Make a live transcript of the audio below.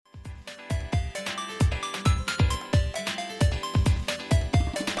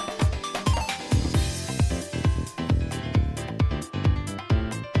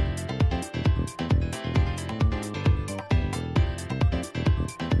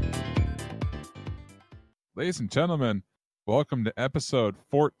Ladies and gentlemen, welcome to episode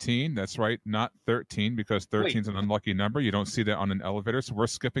 14. That's right, not 13, because 13 is an unlucky number. You don't see that on an elevator, so we're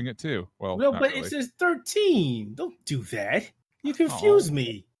skipping it too. Well, no, not but really. it says 13. Don't do that. You confuse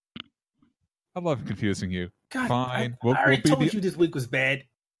me. I love confusing you. God, Fine. I already told you this week was bad.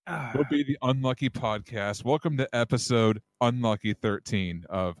 We'll be the Unlucky Podcast. Welcome to episode Unlucky 13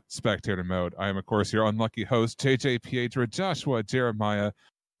 of Spectator Mode. I am, of course, your unlucky host, JJ Piedra, Joshua Jeremiah.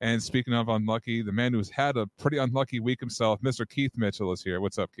 And speaking of unlucky, the man who's had a pretty unlucky week himself, Mr. Keith Mitchell, is here.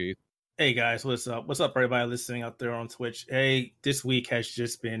 What's up, Keith? Hey, guys. What's up? What's up, everybody listening out there on Twitch? Hey, this week has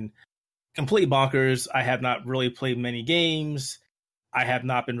just been complete bonkers. I have not really played many games. I have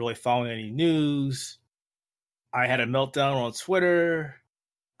not been really following any news. I had a meltdown on Twitter.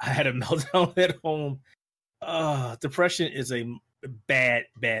 I had a meltdown at home. Depression is a bad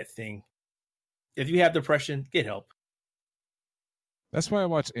thing. If you have depression, get help. That's why I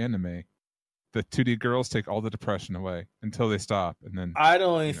watch anime. The 2D girls take all the depression away until they stop, and then I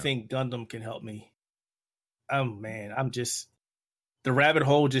don't even think Gundam can help me. Oh man, I'm just the rabbit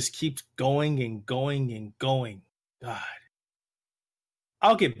hole just keeps going and going and going. God,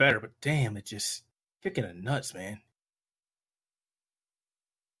 I'll get better, but damn, it just kicking the nuts, man.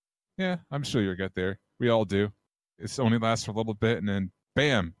 Yeah, I'm sure you'll get there. We all do. It's only lasts for a little bit, and then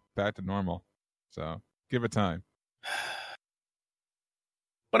bam, back to normal. So give it time.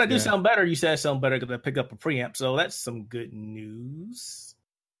 But I do sound better. You said I sound better because I picked up a preamp, so that's some good news.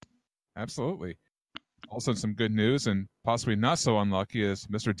 Absolutely. Also, some good news, and possibly not so unlucky, is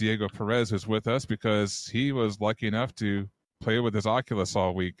Mr. Diego Perez, who's with us because he was lucky enough to play with his Oculus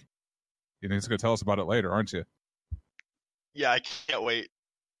all week. You're going to tell us about it later, aren't you? Yeah, I can't wait.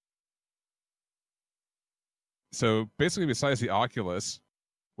 So basically, besides the Oculus,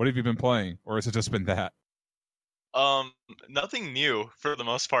 what have you been playing, or has it just been that? Nothing new for the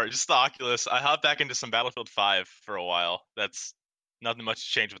most part. Just the Oculus. I hopped back into some Battlefield 5 for a while. That's nothing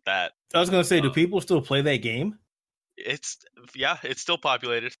much changed with that. I was gonna say, do people still play that game? It's still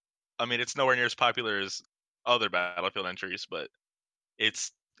populated. I mean, it's nowhere near as popular as other Battlefield entries, but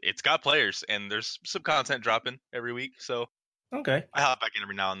it's got players, and there's some content dropping every week. So okay, I hop back in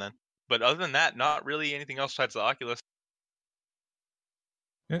every now and then. But other than that, not really anything else besides the Oculus.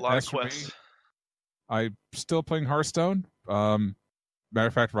 Yeah, a lot of quests. I'm still playing Hearthstone. Matter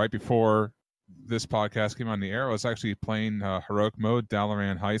of fact, right before this podcast came on the air, I was actually playing Heroic Mode,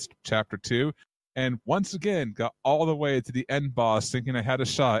 Dalaran Heist Chapter 2, and once again got all the way to the end boss thinking I had a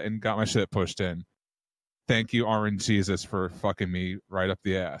shot and got my shit pushed in. Thank you, RNGesus, for fucking me right up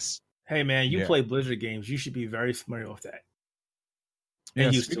the ass. Hey, man, you play Blizzard games. You should be very familiar with that.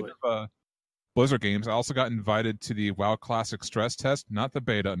 And used to it. Blizzard games, I also got invited to the WoW Classic stress test, not the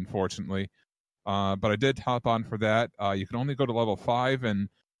beta, unfortunately. But I did hop on for that. You can only go to level 5, and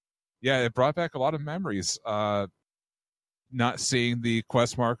yeah, it brought back a lot of memories. Not seeing the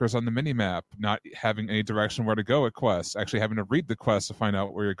quest markers on the minimap, not having any direction where to go at quests, actually having to read the quest to find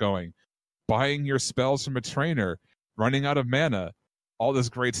out where you're going, buying your spells from a trainer, running out of mana, all this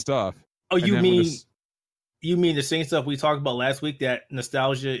great stuff. Oh, you mean the same stuff we talked about last week, that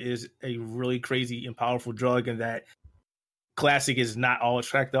nostalgia is a really crazy and powerful drug, and that Classic is not all it's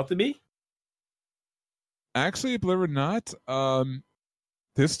cracked up to be? Actually, believe it or not,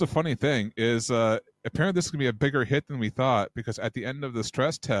 this is the funny thing, is apparently this is going to be a bigger hit than we thought, because at the end of the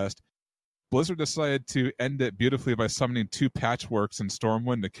stress test, Blizzard decided to end it beautifully by summoning 2 Patchworks and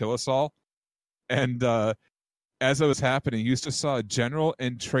Stormwind to kill us all. And as it was happening, you just saw general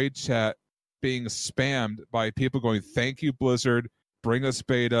and trade chat being spammed by people going, "Thank you, Blizzard, bring us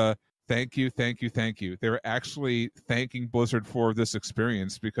beta, thank you, thank you, thank you." They were actually thanking Blizzard for this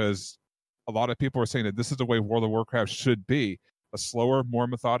experience, because a lot of people are saying that this is the way World of Warcraft should be, a slower, more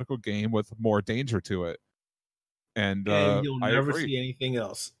methodical game with more danger to it. And you'll never see anything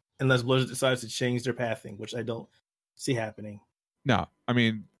else unless Blizzard decides to change their pathing, which I don't see happening. No, I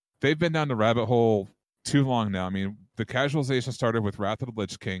mean, they've been down the rabbit hole too long now. I mean, the casualization started with Wrath of the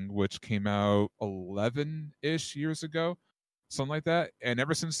Lich King, which came out 11-ish years ago, something like that. And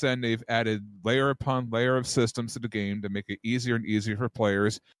ever since then, they've added layer upon layer of systems to the game to make it easier and easier for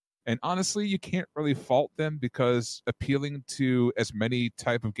players. And honestly, you can't really fault them, because appealing to as many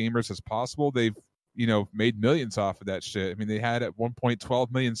type of gamers as possible, they've, made millions off of that shit. I mean, they had at one point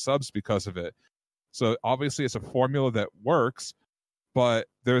 12 million subs because of it. So obviously it's a formula that works, but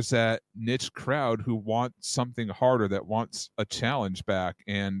there's that niche crowd who wants something harder, that wants a challenge back.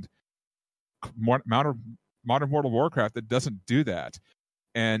 And modern World of Warcraft, that doesn't do that.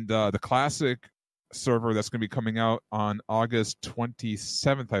 And the classic server that's going to be coming out on August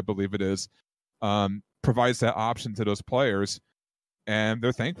 27th, I believe it is, provides that option to those players, and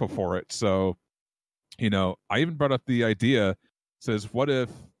they're thankful for it. So I even brought up the idea, says, what if,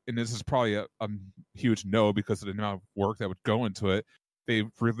 and this is probably a huge no because of the amount of work that would go into it, they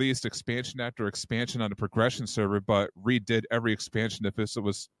released expansion after expansion on the progression server, but redid every expansion if it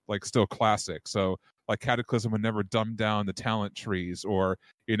was like still classic. So like Cataclysm would never dumb down the talent trees, or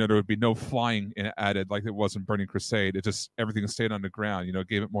there would be no flying added like it was in Burning Crusade. It just everything stayed on the ground.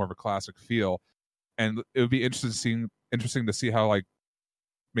 Gave it more of a classic feel, and it would be interesting to see how like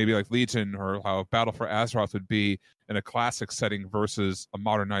maybe like Legion or how Battle for Azeroth would be in a classic setting versus a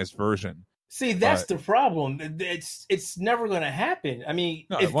modernized version. See, that's the problem. It's never going to happen. I mean,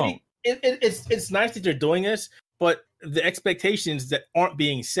 no, it won't. It's nice that you're doing this, but the expectations that aren't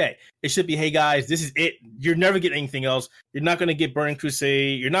being set. It should be, hey guys, this is it. You're never getting anything else. You're not going to get Burning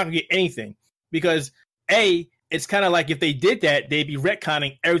Crusade. You're not going to get anything because it's kind of like if they did that, they'd be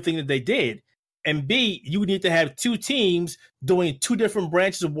retconning everything that they did. And B, you need to have two teams doing two different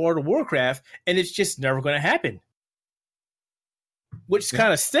branches of World of Warcraft, and it's just never going to happen. Which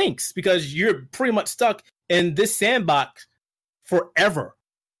kind of stinks because you're pretty much stuck in this sandbox forever.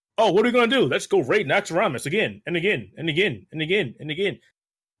 Oh, what are we going to do? Let's go raid Naxxramas again and again and again and again and again.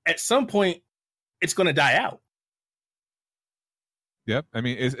 At some point, it's going to die out. Yep. I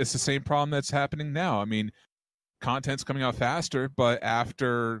mean, it's the same problem that's happening now. I mean, content's coming out faster, but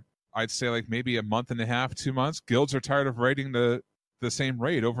after, I'd say like maybe a month and a half, 2 months, guilds are tired of raiding the same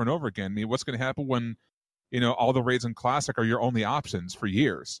raid over and over again. I mean, what's going to happen when all the raids in Classic are your only options for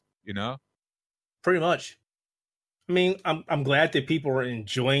years, Pretty much. I mean, I'm glad that people are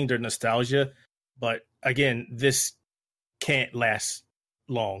enjoying their nostalgia, but again, this can't last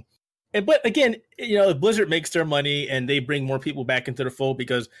long. But again, Blizzard makes their money and they bring more people back into the fold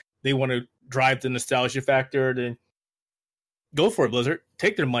because they want to drive the nostalgia factor, then go for it, Blizzard.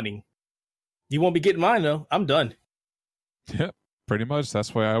 Take their money. You won't be getting mine, though. I'm done. Yep, pretty much.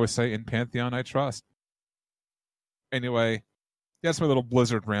 That's why I always say in Pantheon I trust. Anyway, that's my little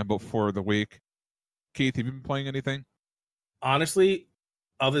Blizzard ramble for the week. Keith, have you been playing anything? Honestly,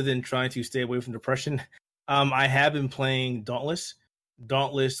 other than trying to stay away from depression, I have been playing Dauntless.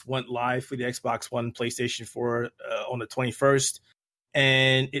 Dauntless went live for the Xbox One, PlayStation 4 on the 21st,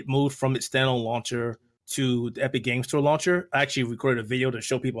 and it moved from its standalone launcher to the Epic Game Store launcher. I actually recorded a video to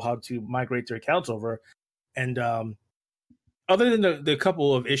show people how to migrate their accounts over. And other than the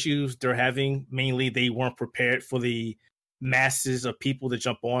couple of issues they're having, mainly they weren't prepared for the masses of people that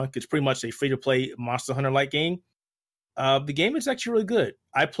jump on. It's pretty much a free-to-play Monster Hunter-like game. The game is actually really good.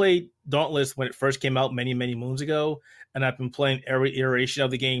 I played Dauntless when it first came out many, many moons ago, and I've been playing every iteration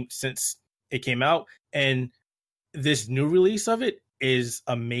of the game since it came out. And this new release of it is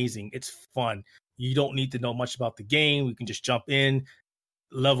amazing. It's fun. You don't need to know much about the game. You can just jump in,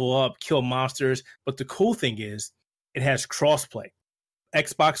 level up, kill monsters. But the cool thing is it has crossplay,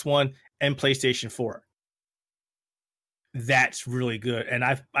 Xbox One and PlayStation 4. That's really good. And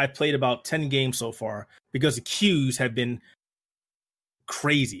I've played about 10 games so far because the queues have been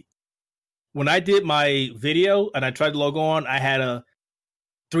crazy. When I did my video and I tried to log on, I had a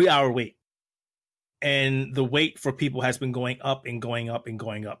 3-hour wait. And the wait for people has been going up and going up and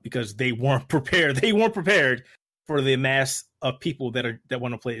going up because they weren't prepared. They weren't prepared for the mass of people that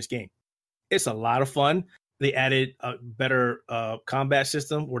want to play this game. It's a lot of fun. They added a better combat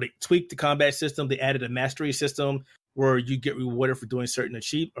system, or they tweaked the combat system. They added a mastery system where you get rewarded for doing certain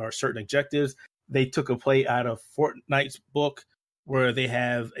objectives. They took a play out of Fortnite's book where they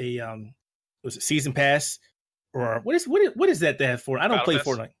have a season pass, or what is that they have for? I don't play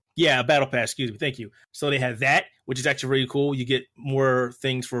Fortnite. Yeah, Battle Pass, excuse me. Thank you. So they have that, which is actually really cool. You get more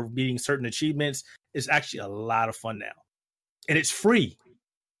things for meeting certain achievements. It's actually a lot of fun now. And it's free.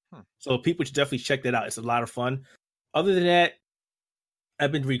 So people should definitely check that out. It's a lot of fun. Other than that,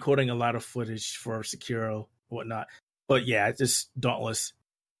 I've been recording a lot of footage for Sekiro and whatnot. But yeah, it's just Dauntless.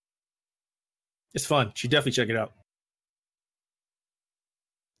 It's fun. You should definitely check it out.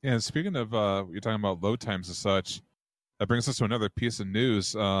 Yeah, and speaking of, you're talking about load times and such, that brings us to another piece of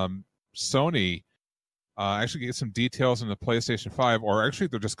news. Sony actually gave some details on the PlayStation 5, or actually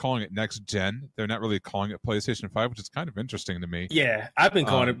they're just calling it next gen. They're not really calling it PlayStation 5, which is kind of interesting to me. Yeah, I've been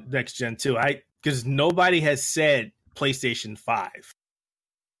calling it next gen too. Because nobody has said PlayStation 5.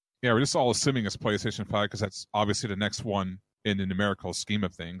 Yeah, we're just all assuming it's PlayStation 5 because that's obviously the next one in the numerical scheme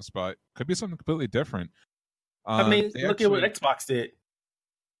of things, but could be something completely different. I mean, look at what Xbox did.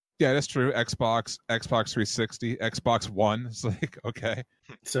 Yeah, that's true. Xbox 360, Xbox One. It's like, okay.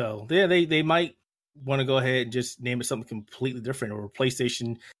 So yeah, they might want to go ahead and just name it something completely different, or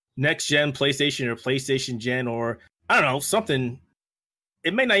PlayStation next gen PlayStation, or PlayStation Gen, or I don't know, something.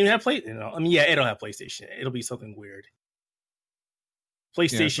 It may not even have I mean, yeah, it'll have PlayStation. It'll be something weird.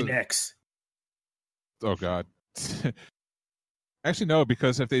 PlayStation X. Oh God. Actually, no,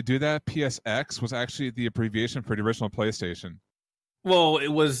 because if they do that, PSX was actually the abbreviation for the original PlayStation. Well, it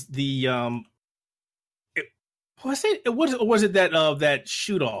was the was it that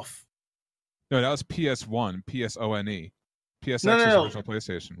shoot off? No, that was PS1, PSONE. PSX No, was no, the no. original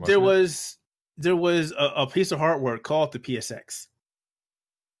PlayStation. There wasn't it? was a piece of hardware called the PSX.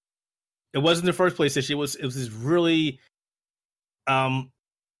 It wasn't the first PlayStation. It was this really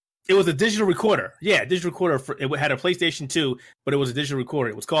it was a digital recorder. Yeah, digital recorder it had a PlayStation 2, but it was a digital recorder.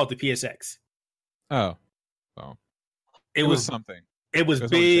 It was called the PSX. Oh. It was something. It was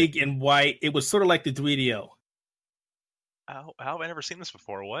big and white. It was sort of like the 3DO. How have I never seen this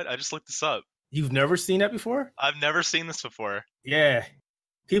before? What? I just looked this up. You've never seen that before? I've never seen this before. Yeah.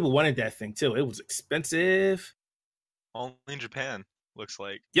 People wanted that thing too. It was expensive. Only in Japan, looks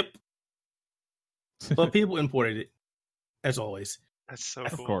like. Yep. But people imported it, as always. That's so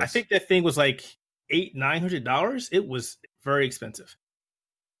Of cool. course. I think that thing was like $800-900. It was very expensive.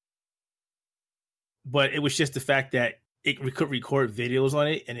 But it was just the fact that it could record videos on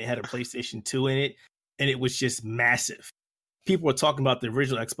it, and it had a PlayStation 2 in it, and it was just massive. People were talking about the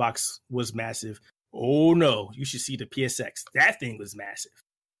original Xbox was massive. Oh no, you should see the PSX. That thing was massive.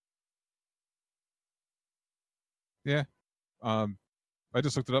 Yeah. I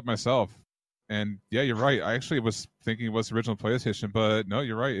just looked it up myself. And yeah, you're right. I actually was thinking it was the original PlayStation, but no,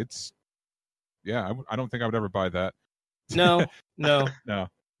 you're right. I don't think I would ever buy that. No. No.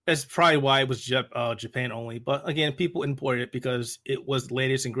 That's probably why it was Japan only. But again, people imported it because it was the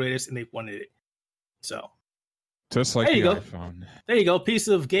latest and greatest, and they wanted it. So Just like there you the go. iPhone. There you go. Piece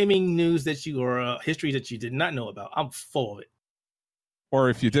of gaming news or history that you did not know about. I'm full of it. Or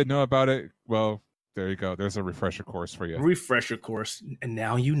if you did know about it, well, there you go. There's a refresher course for you. Refresher course, and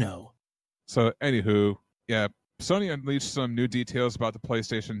now you know. So, anywho, yeah, Sony unleashed some new details about the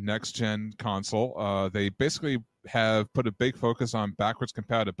PlayStation Next Gen console. They basically have put a big focus on backwards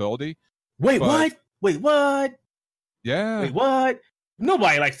compatibility. Wait, But- what? Wait, what? Yeah. Wait, what?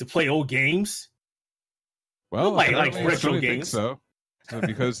 Nobody likes to play old games. Well, Nobody likes apparently retro Sony thinks games. so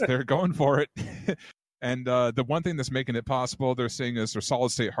because they're going for it. And the one thing that's making it possible, they're saying, is their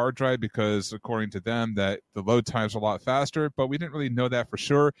solid state hard drive, because according to them, that the load times are a lot faster. But we didn't really know that for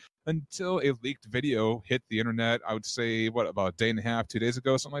sure until a leaked video hit the internet. I would say about a day and a half, 2 days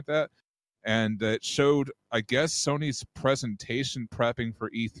ago, something like that. And it showed, I guess, Sony's presentation prepping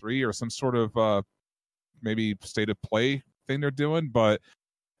for E3 or some sort of maybe state of play thing they're doing. But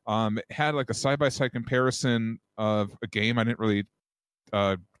it had like a side-by-side comparison of a game. I didn't really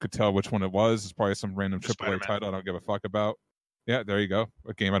could tell which one it was. It's probably some random AAA Spider-Man. title I don't give a fuck about. Yeah, there you go.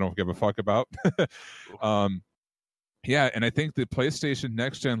 A game I don't give a fuck about. Yeah, and I think the PlayStation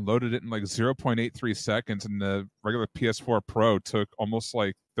Next Gen loaded it in like 0.83 seconds, and the regular PS4 Pro took almost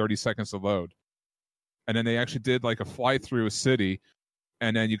like 30 seconds to load. And then they actually did like a fly through a city,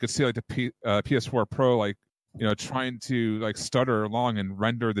 and then you could see like the PS4 Pro like, you know, trying to like stutter along and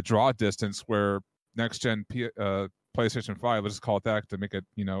render the draw distance, where Next Gen PlayStation 5, let's just call it that to make it,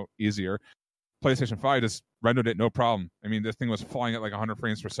 you know, easier. PlayStation 5 just rendered it no problem. I mean, this thing was flying at like 100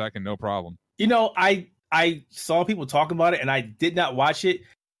 frames per second, no problem. You know, I saw people talking about it, and I did not watch it.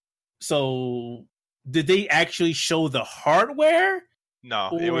 So, did they actually show the hardware?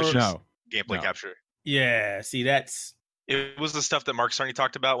 No, it was Or- just No. gameplay No. capture. Yeah, see, that's It was the stuff that Mark Cerny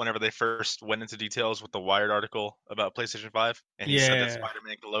talked about whenever they first went into details with the Wired article about PlayStation 5. And he said that Yeah.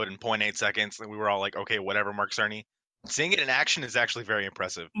 Spider-Man could load in 0.8 seconds. And we were all like, okay, whatever, Mark Cerny. Seeing it in action is actually very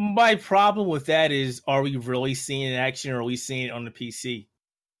impressive. my problem with that. Is, are we really seeing it in action, or are we seeing it on the PC?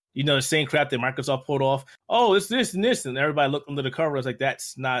 You know, the same crap that Microsoft pulled off. Oh, it's this and this, and everybody looked under the cover. It's like,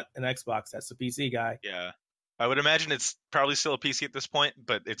 that's not an Xbox. That's a PC guy. Yeah. I would imagine it's probably still a PC at this point,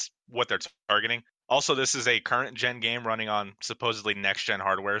 but it's what they're targeting. Also, this is a current gen game running on supposedly next gen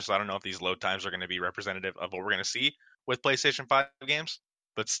hardware, so I don't know if these load times are going to be representative of what we're going to see with PlayStation 5 games.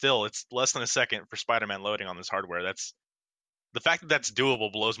 But still, it's less than a second for Spider-Man loading on this hardware. That's the fact that that's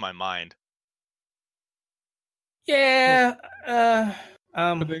doable blows my mind. Yeah.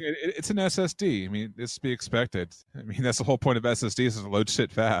 But it's an SSD. I mean, it's to be expected. I mean, that's the whole point of SSDs, is to load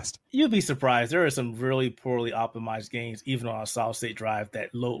shit fast. You'd be surprised. There are some really poorly optimized games, even on a solid state drive,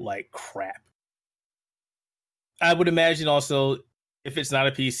 that load like crap. I would imagine also, if it's not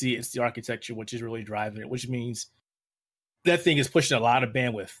a PC, it's the architecture which is really driving it, which means that thing is pushing a lot of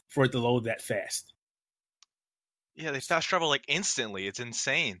bandwidth for it to load that fast. Yeah, they fast travel like instantly. It's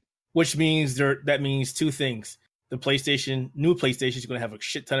insane. Which means that means two things. The new PlayStation is going to have a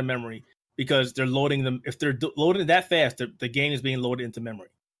shit ton of memory, because they're loading them. If they're loading it that fast, the game is being loaded into memory.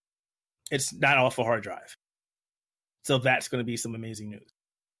 It's not off a hard drive. So that's going to be some amazing news.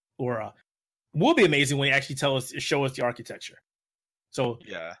 Or will be amazing when they actually show us the architecture. So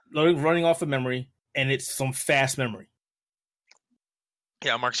Yeah. running off of memory, and it's some fast memory.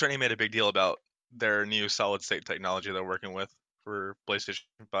 Yeah, Mark Cerny made a big deal about their new solid state technology they're working with for PlayStation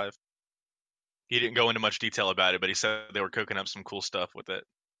 5. He didn't go into much detail about it, but he said they were cooking up some cool stuff with it.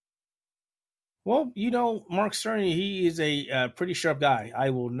 Well, Mark Cerny, he is a pretty sharp guy.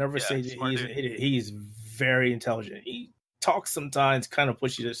 I will never say that he's an idiot. He's very intelligent. He talks sometimes, kind of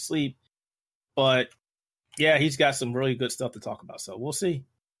puts you to sleep, but yeah, he's got some really good stuff to talk about. So we'll see.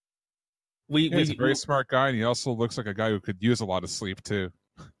 He's a very smart guy, and he also looks like a guy who could use a lot of sleep too.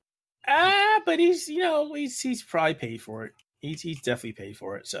 But he's probably paid for it. He's definitely paid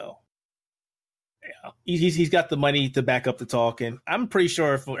for it. So yeah, he's got the money to back up the talk, and I'm pretty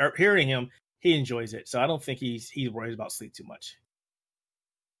sure from hearing him, he enjoys it. So I don't think he's worried about sleep too much.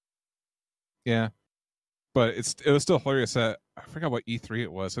 Yeah, but it was still hilarious that I forgot what E3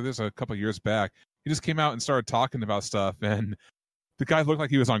 it was. So this was a couple of years back. He just came out and started talking about stuff, and the guy looked like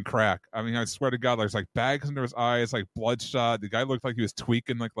he was on crack. I mean, I swear to God, there's like bags under his eyes, like bloodshot. The guy looked like he was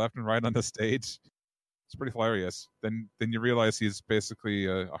tweaking like left and right on the stage. It's pretty hilarious. Then you realize he's basically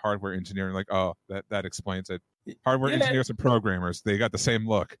a hardware engineer, and like, oh, that explains it. Hardware engineers and programmers, they got the same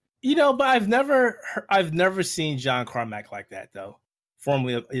look. But I've never seen John Carmack like that though.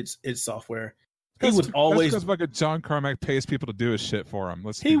 Formerly, it's software. He was always because like John Carmack pays people to do his shit for him.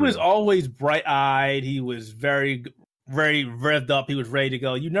 He was always bright eyed. He was very, very revved up. He was ready to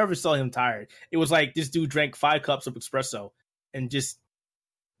go. You never saw him tired. It was like this dude drank 5 cups of espresso and just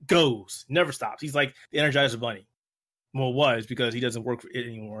goes, never stops. He's like the Energizer Bunny. Well, was because he doesn't work for it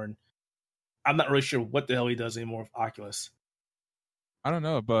anymore, and I'm not really sure what the hell he does anymore with Oculus. I don't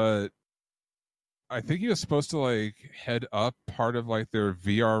know, but I think he was supposed to like head up part of like their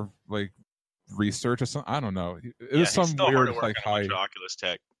VR like research or something. I don't know. It was some weird like high Oculus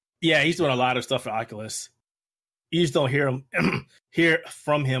tech. Yeah, he's doing a lot of stuff for Oculus. You just don't hear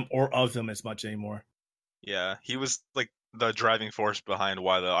from him or of him as much anymore. Yeah, he was like the driving force behind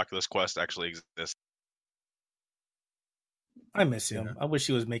why the Oculus Quest actually exists. I miss him. Yeah. I wish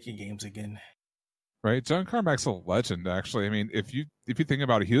he was making games again. Right, John Carmack's a legend. Actually, I mean, if you think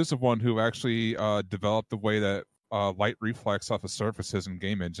about it, he was the one who actually developed the way that light reflects off of surfaces in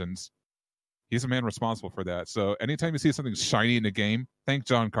game engines. He's the man responsible for that. So anytime you see something shiny in a game, thank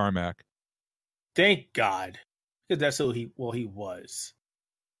John Carmack. Thank God, because that's who he was. He was.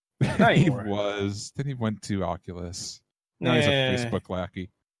 Then he went to Oculus. Now he's a Facebook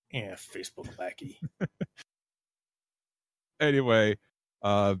lackey. Yeah, Facebook lackey. Anyway,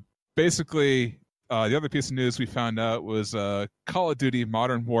 basically. The other piece of news we found out was Call of Duty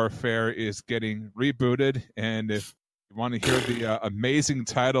Modern Warfare is getting rebooted, and if you want to hear the amazing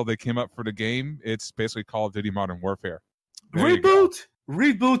title that came up for the game, it's basically Call of Duty Modern Warfare. Reboot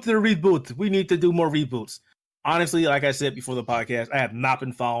the reboot. We need to do more reboots. Honestly, like I said before the podcast, I have not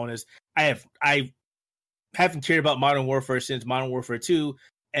been following this. I haven't cared about Modern Warfare since Modern Warfare 2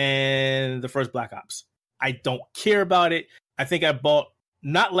 and the first Black Ops. I don't care about it. I think I bought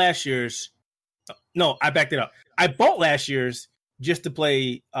not last year's. No, I backed it up. I bought last year's just to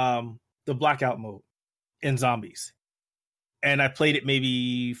play the Blackout mode in Zombies. And I played it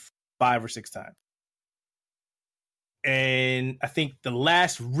maybe 5 or 6 times. And I think the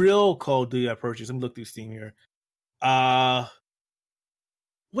last real Call of Duty I purchased, let me look through Steam here.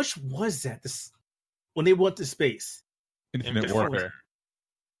 Which was that? When they went to space? Infinite Warfare.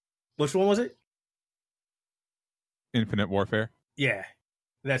 Which one was it? Infinite Warfare. Yeah,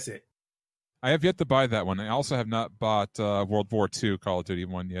 that's it. I have yet to buy that one. I also have not bought World War II Call of Duty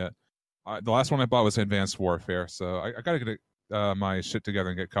one yet. The last one I bought was Advanced Warfare, so I got to get my shit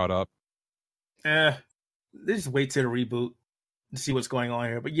together and get caught up. They just wait till the reboot to see what's going on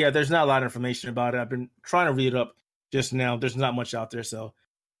here. But yeah, there's not a lot of information about it. I've been trying to read it up just now. There's not much out there, so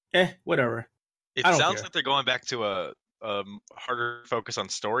whatever. It sounds like they're going back to a harder focus on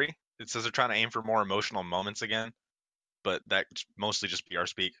story. It says they're trying to aim for more emotional moments again, but that's mostly just PR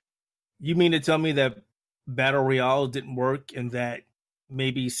speak. You mean to tell me that Battle Royale didn't work and that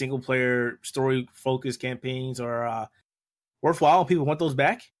maybe single-player story-focused campaigns are worthwhile and people want those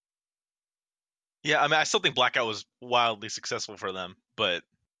back? Yeah, I mean, I still think Blackout was wildly successful for them, but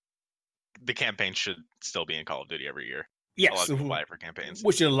the campaign should still be in Call of Duty every year. Yes. A lot of people buy it for campaigns.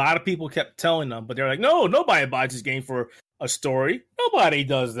 Which a lot of people kept telling them, but they're like, no, nobody buys this game for a story. Nobody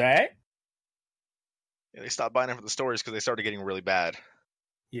does that. Yeah, they stopped buying it for the stories because they started getting really bad.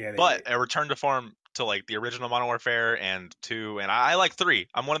 Yeah, but a return to form to like the original Modern Warfare and 2, and I like 3.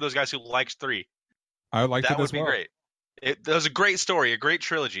 I'm one of those guys who likes 3. I liked it as well. That would be great. It was a great story, a great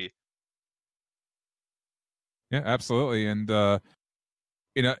trilogy. Yeah, absolutely. And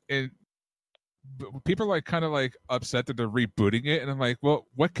people are like kind of like upset that they're rebooting it, and I'm like, well,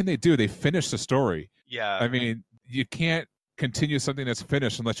 what can they do? They finished the story. Yeah. I mean, you can't continue something that's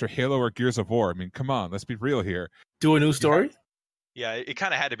finished unless you're Halo or Gears of War. I mean, come on, let's be real here. Do a new story? Yeah, it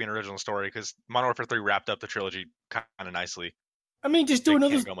kind of had to be an original story because Modern Warfare 3 wrapped up the trilogy kind of nicely. I mean, just do They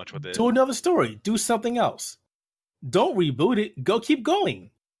another. can't go much with it. Do another story. Do something else. Don't reboot it. Go keep going.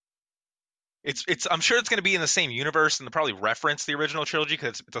 It's. I'm sure it's going to be in the same universe and they'll probably reference the original trilogy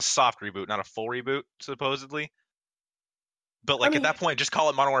because it's a soft reboot, not a full reboot, supposedly. But like at that point, just call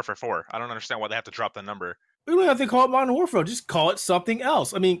it Modern Warfare 4. I don't understand why they have to drop the number. We don't have to call it Modern Warfare. Just call it something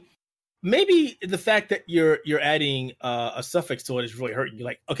else. I mean, maybe the fact that you're adding a suffix to it is really hurting you.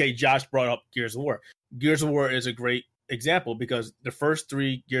 Like, okay, Josh brought up Gears of War. Gears of War is a great example because the first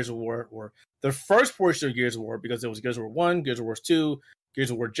 3 Gears of War were the first portion of Gears of War because there was Gears of War 1, Gears of War 2,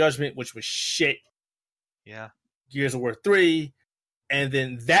 Gears of War Judgment, which was shit. Yeah. Gears of War 3, and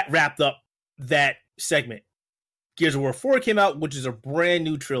then that wrapped up that segment. Gears of War 4 came out, which is a brand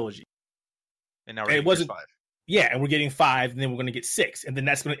new trilogy. And now we're getting Gears 5. Yeah, and we're getting 5, and then we're going to get 6, and then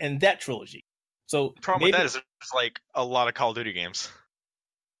that's going to end that trilogy. So the problem with that is there's like a lot of Call of Duty games.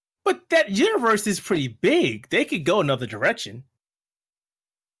 But that universe is pretty big. They could go another direction.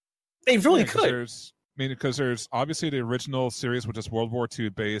 They really could. Because there's obviously the original series, which is World War II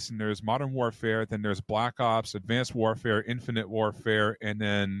based, and there's Modern Warfare, then there's Black Ops, Advanced Warfare, Infinite Warfare, and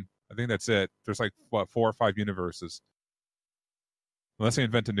then I think that's it. There's like, 4 or 5 universes. Unless they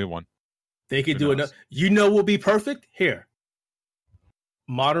invent a new one. They could do another. You know what will be perfect? Here.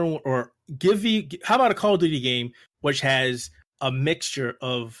 Modern, or how about a Call of Duty game which has a mixture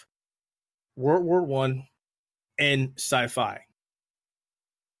of World War I and sci-fi?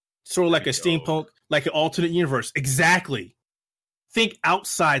 Sort of like a steampunk, like an alternate universe. Exactly. Think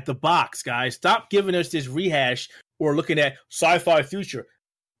outside the box, guys. Stop giving us this rehash or looking at sci-fi future.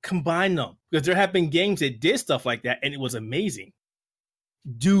 Combine them. Because there have been games that did stuff like that, and it was amazing.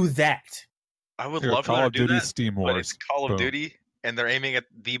 Do that. I would love Call of to do Duty that, Steam but Wars. it's Call of Duty, and they're aiming at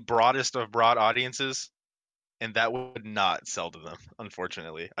the broadest of broad audiences, and that would not sell to them,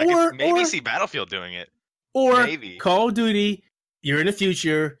 unfortunately. I could maybe see Battlefield doing it. Or maybe. Call of Duty, you're in the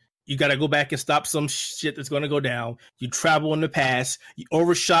future, you got to go back and stop some shit that's going to go down. You travel in the past, you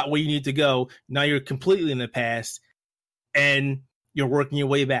overshot where you need to go, now you're completely in the past, and you're working your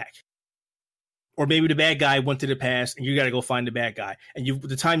way back. Or maybe the bad guy went to the past, and you got to go find the bad guy. And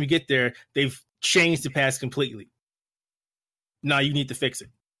the time you get there, they've changed the past completely. Now you need to fix it.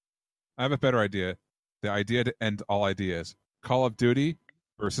 I have a better idea. The idea to end all ideas. Call of Duty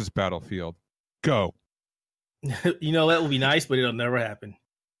versus Battlefield. Go. You know, that would be nice, but it'll never happen.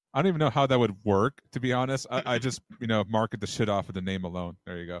 I don't even know how that would work, to be honest. I just, market the shit off of the name alone.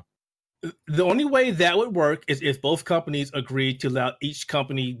 There you go. The only way that would work is if both companies agreed to allow each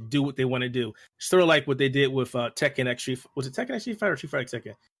company do what they want to do. Sort of like what they did with Tekken X Street. Was it Tekken X Street Fighter or Street Fighter X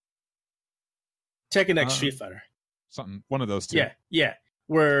Tekken? Tekken X Street Fighter. One of those two. Yeah.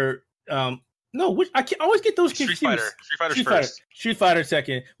 Where I can always get those confused. Street Fighter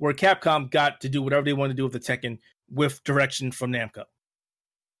Tekken, where Capcom got to do whatever they want to do with the Tekken with direction from Namco,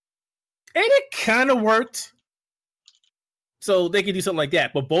 and it kind of worked. So they could do something like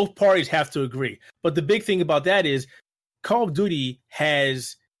that, but both parties have to agree. But the big thing about that is Call of Duty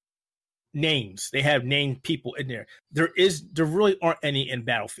has names. They have named people in there. There really aren't any in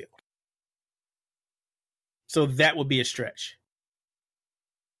Battlefield. So that would be a stretch.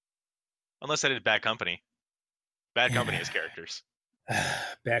 Unless I did Bad Company. Bad Company has characters.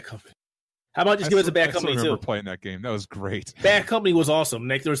 Bad Company. How about just give us a Bad Company too? I remember playing that game. That was great. Bad Company was awesome.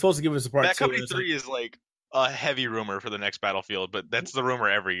 They were supposed to give us a part 2. Bad Company 3 is like a heavy rumor for the next Battlefield, but that's the rumor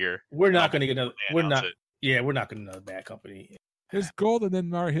every year. We're not going to get another. We're not going to another Bad Company. There's golden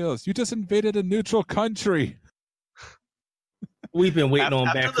in our hills. You just invaded a neutral country. We've been waiting on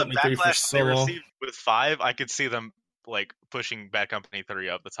Bad Company 3 for so long. With 5, I could see them like pushing Bad Company 3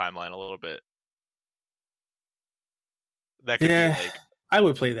 up the timeline a little bit. That could be like I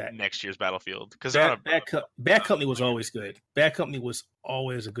would play that next year's Battlefield because Bad Company was always good. Bad Company was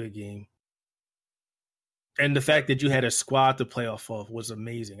always a good game. And the fact that you had a squad to play off of was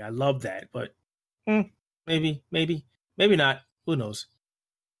amazing. I love that, but maybe not. Who knows?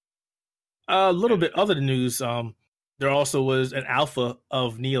 A little bit other news. There also was an alpha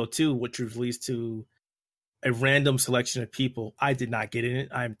of Neo 2, which was released to a random selection of people. I did not get in it.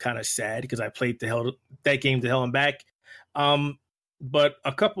 I'm kind of sad because I played that game to hell and back. But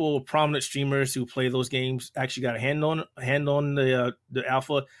a couple of prominent streamers who play those games actually got a hand on the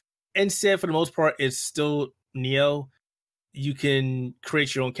alpha, and said for the most part it's still Neo. You can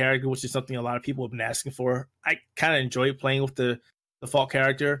create your own character, which is something a lot of people have been asking for. I kind of enjoy playing with the default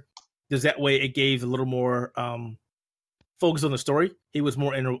character, because that way it gave a little more focus on the story. It was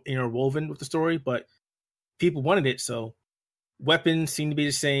more interwoven with the story, but people wanted it. So weapons seem to be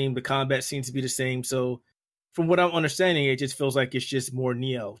the same. The combat seems to be the same. So from what I'm understanding, it just feels like it's just more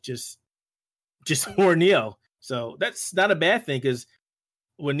Neo, just more Neo. So that's not a bad thing, because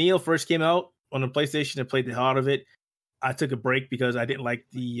when Neo first came out on the PlayStation, I played the hell out of it. I took a break because I didn't like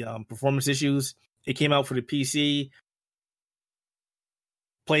the performance issues. It came out for the PC.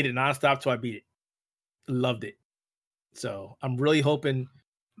 Played it nonstop till I beat it. Loved it. So I'm really hoping,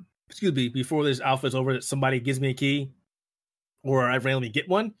 before this alpha is over, that somebody gives me a key or I randomly get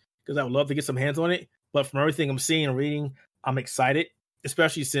one, because I would love to get some hands on it. But from everything I'm seeing and reading, I'm excited,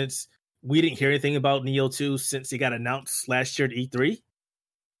 especially since we didn't hear anything about Neo 2 since it got announced last year at E3. It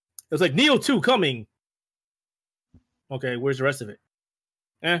was like, Neo 2 coming. Okay, where's the rest of it?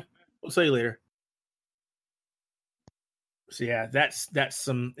 We'll tell you later. So yeah, that's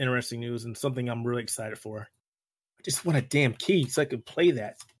some interesting news and something I'm really excited for. I just want a damn key so I can play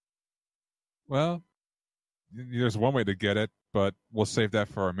that. Well, there's one way to get it, but we'll save that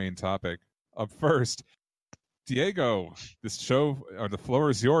for our main topic. Up first, Diego, the floor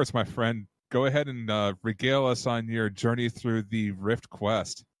is yours, my friend. Go ahead and regale us on your journey through the Rift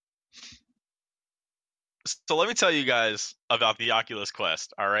Quest. So let me tell you guys about the Oculus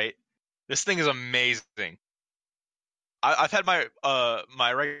Quest. All right, this thing is amazing. I've had my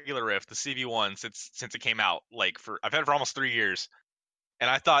my regular Rift, the CV1, since it came out. I've had it for almost 3 years, and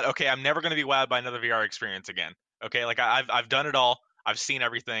I thought, okay, I'm never going to be wowed by another VR experience again. Okay, like I've done it all. I've seen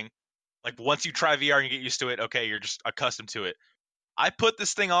everything. Like once you try VR and you get used to it, okay, you're just accustomed to it. I put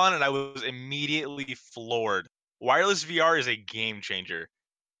this thing on and I was immediately floored. Wireless VR is a game changer.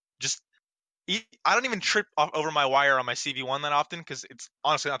 I don't even trip over my wire on my CV1 that often, because it's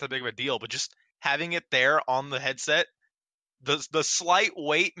honestly not that big of a deal. But just having it there on the headset, the slight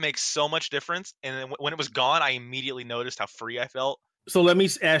weight makes so much difference. And then when it was gone, I immediately noticed how free I felt. So let me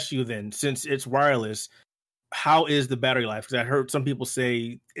ask you then, since it's wireless, how is the battery life? Because I heard some people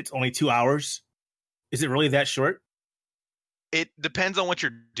say it's only 2 hours. Is it really that short? It depends on what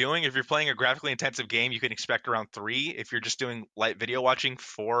you're doing. If you're playing a graphically intensive game, you can expect around 3. If you're just doing light video watching,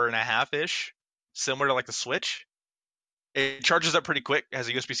 4.5-ish, similar to like the Switch. It charges up pretty quick. It has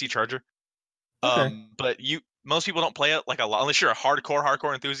a USB-C charger. Okay. But most people don't play it like a lot, unless you're a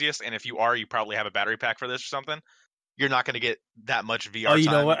hardcore enthusiast. And if you are, you probably have a battery pack for this or something. You're not going to get that much VR time. Oh, you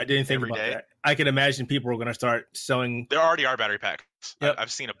know what? I didn't think about day. that. I can imagine people are going to start selling. There already are battery packs. Yep.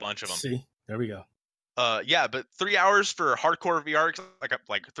 I've seen a bunch of them. See, there we go. Yeah, but 3 hours for hardcore VR,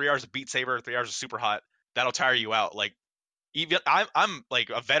 like 3 hours of Beat Saber, 3 hours of Super Hot, that'll tire you out. Like, even I'm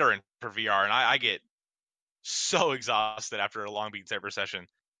like a veteran for VR, and I get so exhausted after a long Beat Saber session.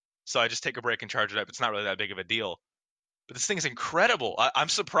 So I just take a break and charge it up. It's not really that big of a deal. But this thing is incredible. I'm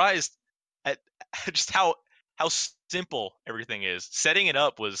surprised at just how simple everything is. Setting it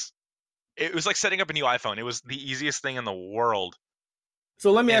up was like setting up a new iPhone. It was the easiest thing in the world.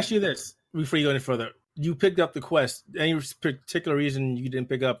 So let me ask you this before you go any further. You picked up the Quest. Any particular reason you didn't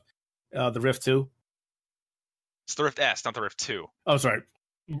pick up the Rift 2? It's the Rift S, not the Rift 2. Oh, sorry.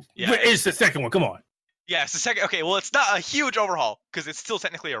 Yeah, it's the second one. Come on. Yeah, it's the second. Okay, well, it's not a huge overhaul because it's still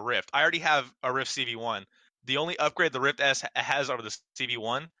technically a Rift. I already have a Rift CV1. The only upgrade the Rift S has over the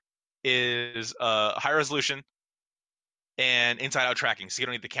CV1 is high resolution and inside-out tracking, so you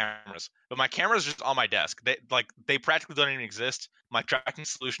don't need the cameras. But my camera's just on my desk. They practically don't even exist. My tracking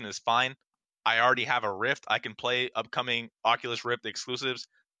solution is fine. I already have a Rift. I can play upcoming Oculus Rift exclusives.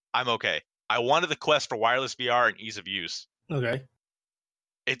 I'm okay. I wanted the Quest for wireless VR and ease of use. Okay.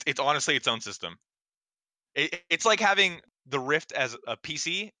 It's honestly its own system. It's like having the Rift as a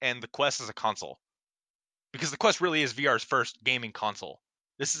PC and the Quest as a console. Because the Quest really is VR's first gaming console.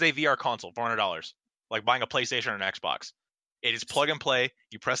 This is a VR console, $400. Like buying a PlayStation or an Xbox. It is plug and play.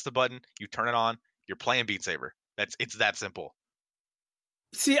 You press the button, you turn it on, you're playing Beat Saber. It's that simple.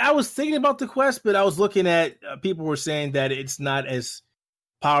 See, I was thinking about the Quest, but I was looking at people were saying that it's not as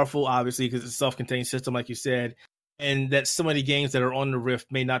powerful, obviously, because it's a self-contained system, like you said, and that so many games that are on the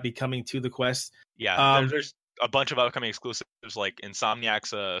Rift may not be coming to the Quest. Yeah, there's a bunch of upcoming exclusives like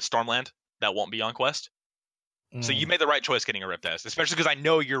Insomniac's Stormland that won't be on Quest. So you made the right choice getting a Rift S, especially because I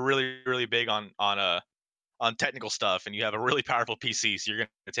know you're really, really big on technical stuff, and you have a really powerful PC, so you're going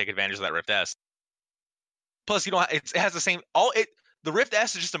to take advantage of that Rift S. Plus, you don't. It has the same. The Rift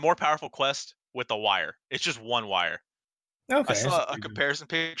S is just a more powerful Quest with a wire. It's just one wire. Okay. I saw a comparison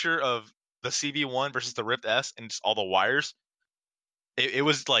picture of the CV1 versus the Rift S and just all the wires. It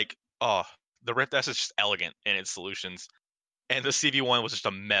was like, the Rift S is just elegant in its solutions, and the CV1 was just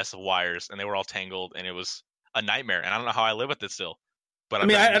a mess of wires, and they were all tangled, and it was a nightmare. And I don't know how I live with it still. But I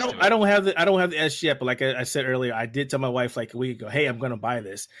mean, I don't have the S yet, but like I said earlier, I did tell my wife like a week ago, hey, I'm going to buy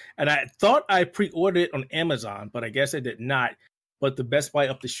this, and I thought I pre-ordered it on Amazon, but I guess I did not. But the Best Buy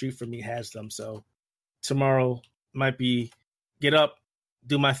up the street from me has them, so tomorrow might be get up,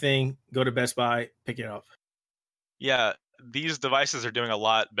 do my thing, go to Best Buy, pick it up. Yeah, these devices are doing a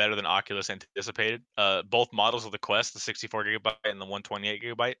lot better than Oculus anticipated. Both models of the Quest, the 64 gigabyte and the 128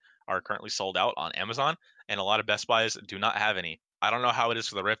 gigabyte, are currently sold out on Amazon, and a lot of Best Buys do not have any. I don't know how it is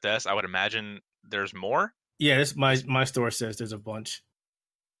for the Rift S. I would imagine there's more. Yeah, this my store says there's a bunch.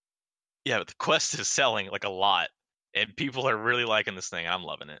 Yeah, but the Quest is selling like a lot, and people are really liking this thing. I'm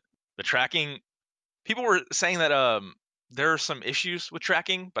loving it. The tracking, people were saying that there are some issues with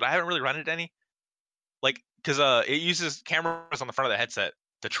tracking, but I haven't really run into any. Like, because it uses cameras on the front of the headset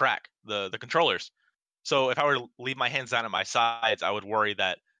to track the controllers. So if I were to leave my hands down at my sides, I would worry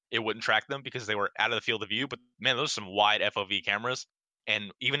that it wouldn't track them because they were out of the field of view. But man, those are some wide FOV cameras,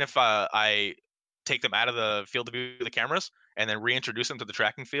 and even if I take them out of the field of view of the cameras and then reintroduce them to the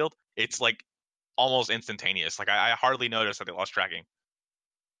tracking field, it's like almost instantaneous. Like I hardly noticed that they lost tracking,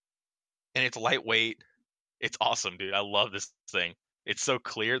 and it's lightweight. It's awesome, dude. I love this thing. It's so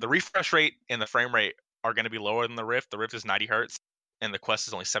clear. The refresh rate and the frame rate are going to be lower than the Rift. The Rift is 90 hertz, and the Quest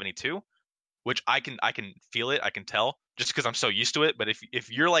is only 72, which I can feel it. I can tell just because I'm so used to it. But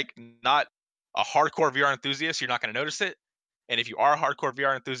if you're like not a hardcore VR enthusiast, you're not going to notice it. And if you are a hardcore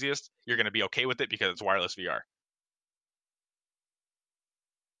VR enthusiast, you're going to be okay with it because it's wireless VR.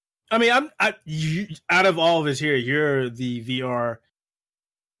 I mean, out of all of us here, you're the VR.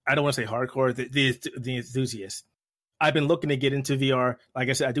 I don't want to say hardcore, the enthusiast. I've been looking to get into VR. Like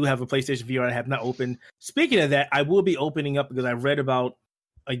I said, I do have a PlayStation VR I have not opened. Speaking of that, I will be opening up because I read about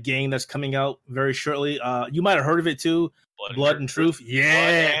a game that's coming out very shortly. You might have heard of it too. Blood and Truth.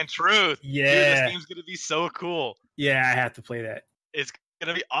 Yeah. Blood and Truth. Yeah. Dude, this game's going to be so cool. Yeah, I have to play that. It's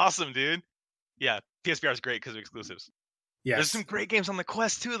going to be awesome, dude. Yeah, PSVR is great because of exclusives. Yes. There's some great games on the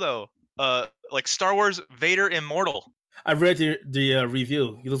Quest too, though. Like Star Wars Vader Immortal. I read the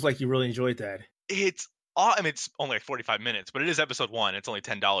review. You look like you really enjoyed that. I mean, it's only like 45 minutes, but it is episode 1. It's only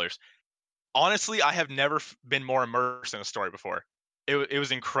 $10. Honestly, I have never been more immersed in a story before. It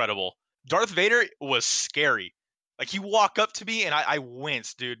was incredible. Darth Vader was scary. Like, you walk up to me and I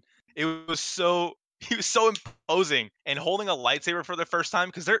winced, dude. He was so imposing, and holding a lightsaber for the first time,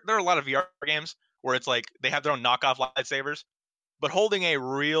 because there are a lot of VR games where it's like they have their own knockoff lightsabers, but holding a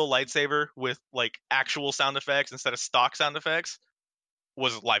real lightsaber with like actual sound effects instead of stock sound effects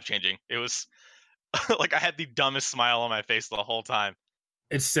was life-changing. It was like I had the dumbest smile on my face the whole time.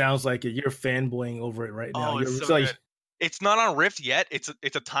 It sounds like it. You're fanboying over it right now. Oh, it's so good. It's not on Rift yet. It's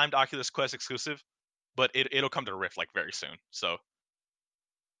a timed Oculus Quest exclusive, but it'll come to Rift like very soon. So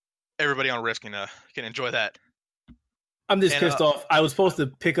everybody on Rift can enjoy that. I'm just pissed off. I was supposed to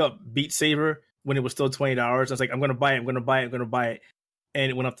pick up Beat Saber when it was still $20. I was like, I'm gonna buy it, and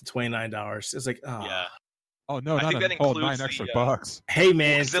it went up to $29. It's like, oh yeah. Oh no, not a whole $9 extra bucks. Hey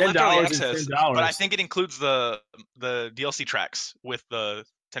man, $10 is $10. But I think it includes the DLC tracks with the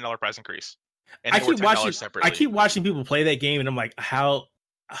 $10 price increase. And I keep watching people play that game, and I'm like, how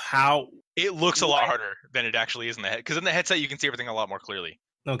it looks a lot harder than it actually is in the head. Because in the headset, you can see everything a lot more clearly.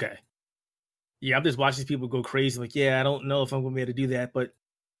 Okay. Yeah, I'm just watching people go crazy. Like, yeah, I don't know if I'm going to be able to do that, but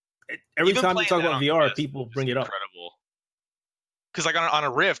every time you talk about VR, people bring it up. Incredible. Because like on a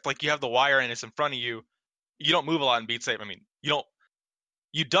Rift, like you have the wire and it's in front of you. You don't move a lot in Beat Saber. I mean,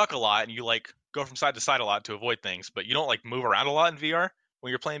 you duck a lot and you like go from side to side a lot to avoid things, but you don't like move around a lot in VR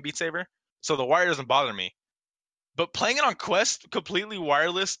when you're playing Beat Saber. So the wire doesn't bother me. But playing it on Quest completely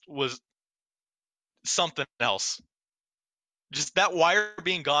wireless was something else. Just that wire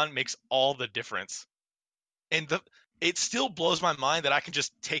being gone makes all the difference. And it still blows my mind that I can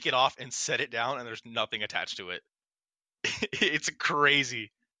just take it off and set it down and there's nothing attached to it. It's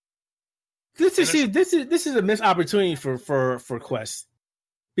crazy. This is a missed opportunity for Quest,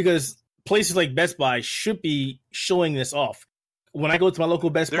 because places like Best Buy should be showing this off. When I go to my local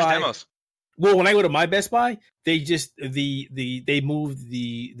Best Buy, demos. Well, when I go to my Best Buy, they just they moved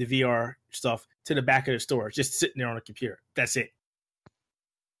the VR stuff to the back of the store, just sitting there on a computer. That's it.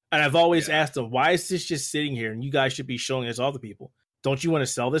 And I've always asked them, why is this just sitting here? And you guys should be showing this all the people. Don't you want to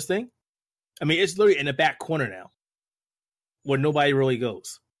sell this thing? I mean, it's literally in the back corner now, where nobody really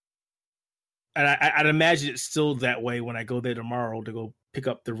goes. And I'd imagine it's still that way when I go there tomorrow to go pick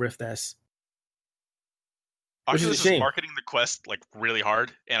up the Rift S. Oculus is marketing the Quest like really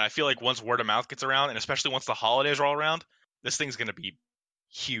hard, and I feel like once word of mouth gets around, and especially once the holidays roll around, this thing's gonna be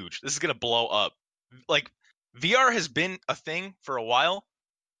huge. This is gonna blow up. Like, VR has been a thing for a while,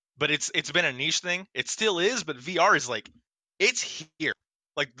 but it's been a niche thing. It still is, but VR is like It's here.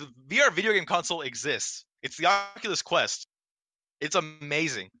 Like, the VR video game console exists. It's the Oculus Quest. It's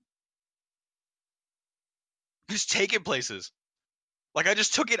amazing. Just take it places. Like, I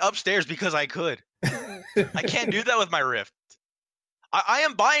just took it upstairs because I could. I can't do that with my Rift. I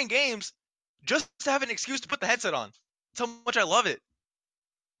am buying games just to have an excuse to put the headset on. That's how much I love it.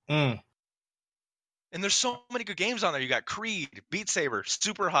 Mm. And there's so many good games on there. You got Creed, Beat Saber,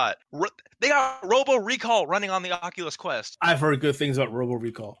 Super Hot. They got Robo Recall running on the Oculus Quest. I've heard good things about Robo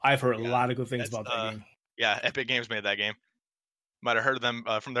Recall. I've heard a lot of good things about that game. Yeah, Epic Games made that game. Might have heard of them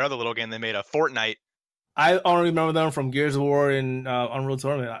from their other little game. They made a Fortnite. I only remember them from Gears of War and Unreal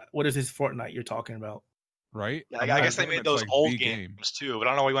Tournament. What is this Fortnite you're talking about? Right? Yeah, I guess they made those old games too, but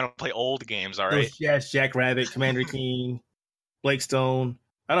I don't know why you want to play old games, all right? Yes, Jackrabbit, Commander Keen, Blake Stone.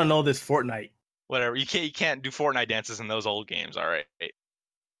 I don't know this Fortnite. Whatever. You can't do Fortnite dances in those old games, all right?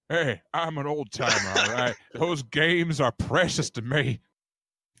 Hey, I'm an old timer, all right? Those games are precious to me.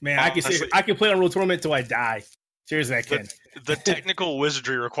 Man, I can play Unreal Tournament till I die. Seriously, I can. The technical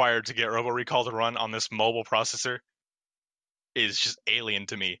wizardry required to get Robo Recall to run on this mobile processor is just alien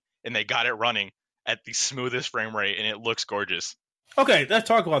to me. And they got it running at the smoothest frame rate, and it looks gorgeous. Okay, let's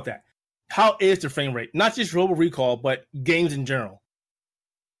talk about that. How is the frame rate? Not just Robo Recall, but games in general.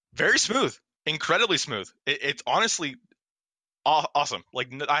 Very smooth. Incredibly smooth. It's honestly awesome.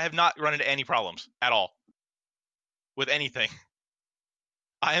 Like, I have not run into any problems at all with anything.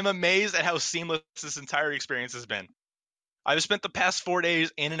 I am amazed at how seamless this entire experience has been. I've spent the past 4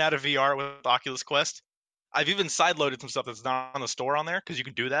 days in and out of VR with Oculus Quest. I've even sideloaded some stuff that's not on the store on there because you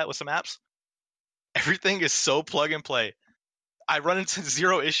can do that with some apps. Everything is so plug and play. I run into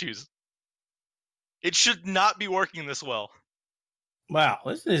zero issues. It should not be working this well. Wow,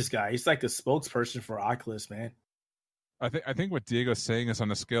 listen to this guy. He's like the spokesperson for Oculus, man. I think what Diego's saying is on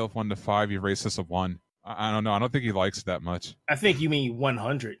a scale of 1 to 5, you rate this a 1. I don't know. I don't think he likes it that much. I think you mean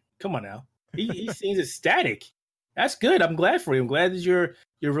 100. Come on now. He seems ecstatic. That's good. I'm glad for you. I'm glad that you're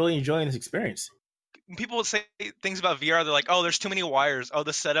really enjoying this experience. When people would say things about VR, they're like, "Oh, there's too many wires. Oh,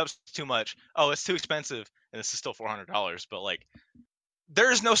 the setup's too much. Oh, it's too expensive." And this is still $400, but like,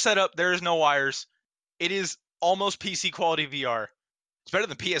 there is no setup. There is no wires. It is almost PC quality VR. It's better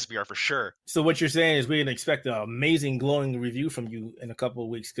than PSVR for sure. So what you're saying is we can expect an amazing glowing review from you in a couple of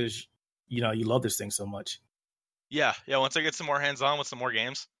weeks because you love this thing so much. Yeah. Once I get some more hands-on with some more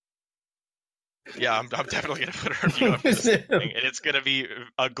games, yeah, I'm definitely gonna put a review up for this thing, and it's gonna be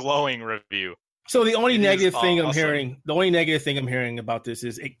a glowing review. So the only negative thing I'm hearing about this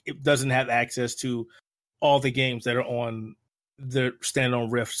is it doesn't have access to all the games that are on the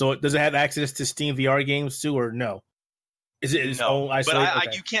standalone Rift. So does it have access to Steam VR games too, or no? Is it its own isolated?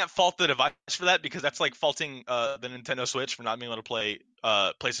 But you can't fault the device for that because that's like faulting the Nintendo Switch for not being able to play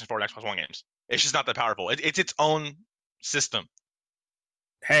PlayStation 4 and Xbox One games. It's just not that powerful. It's its own system.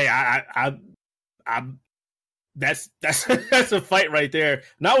 Hey, that's a fight right there.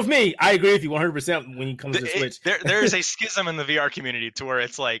 Not with me. I agree with you 100% when you come to the Switch. There is a schism in the VR community to where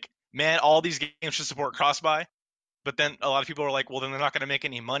it's like, man, all these games should support cross-buy, but then a lot of people are like, well, then they're not going to make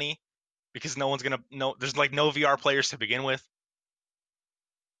any money because no one's going to know. There's like no VR players to begin with.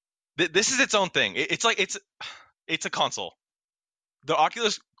 This is its own thing. It's a console. The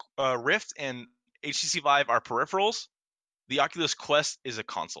Oculus Rift and HTC Vive are peripherals. The Oculus Quest is a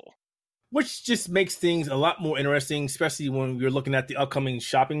console. Which just makes things a lot more interesting, especially when you're looking at the upcoming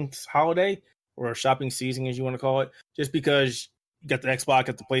shopping holiday or shopping season, as you want to call it. Just because you got the Xbox,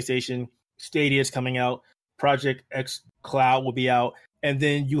 got the PlayStation, Stadia is coming out, Project X Cloud will be out, and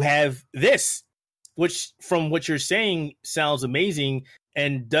then you have this, which from what you're saying sounds amazing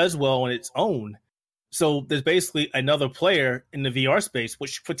and does well on its own. So there's basically another player in the VR space,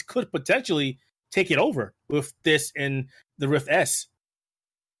 which could potentially take it over with this and the Rift S.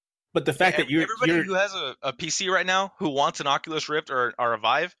 But the fact that everybody who has a PC right now who wants an Oculus Rift or a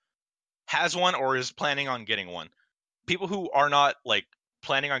Vive has one or is planning on getting one. People who are not like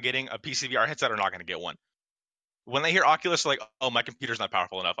planning on getting a PC VR headset are not going to get one. When they hear Oculus, they're like, "Oh, my computer's not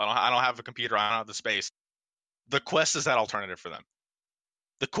powerful enough. I don't have a computer. I don't have the space." The Quest is that alternative for them.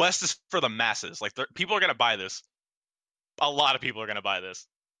 The Quest is for the masses. Like, people are going to buy this. A lot of people are going to buy this.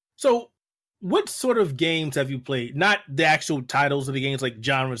 So, what sort of games have you played? Not the actual titles of the games, like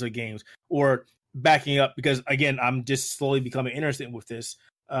genres of games, or backing up, because again, I'm just slowly becoming interested with this.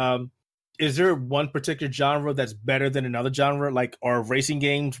 Is there one particular genre that's better than another genre? Like, are racing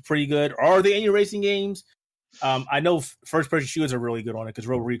games pretty good? Or are there any racing games? I know first-person shooters are really good on it because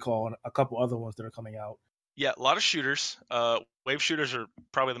Robo Recall and a couple other ones that are coming out. Yeah, a lot of shooters. Wave shooters are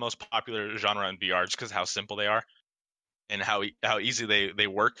probably the most popular genre in VR just because of how simple they are and how easy they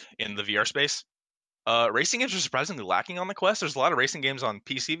work in the VR space. Racing games are surprisingly lacking on the Quest. There's a lot of racing games on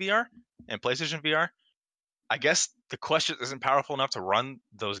PC VR and PlayStation VR. I guess the Quest just isn't powerful enough to run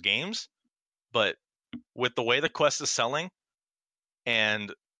those games, but with the way the Quest is selling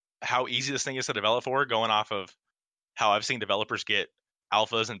and how easy this thing is to develop for, going off of how I've seen developers get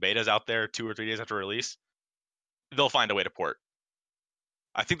alphas and betas out there 2 or 3 days after release, they'll find a way to port.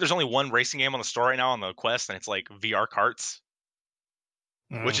 I think there's only one racing game on the store right now on the Quest, and it's like VR Karts,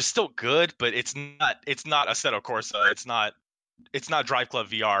 which is still good, but it's not Assetto Corsa. It's not Drive Club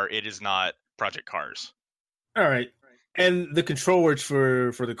VR. It is not Project Cars. All right. And the controllers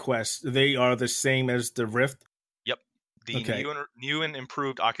for the Quest, they are the same as the Rift? Yep. The new and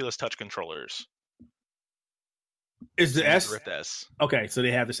improved Oculus Touch controllers. Is the S? Rift S. Okay, so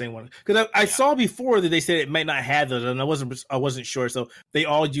they have the same one. Because I saw before that they said it might not have those, and I wasn't sure. So they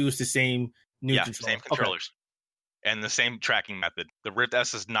all use the same new controller. Same controllers. Okay. And the same tracking method. The Rift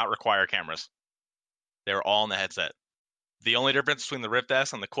S does not require cameras. They're all in the headset. The only difference between the Rift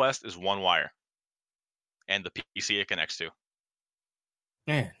S and the Quest is one wire. And the PC it connects to.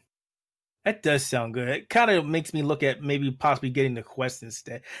 Man, that does sound good. It kind of makes me look at maybe possibly getting the Quest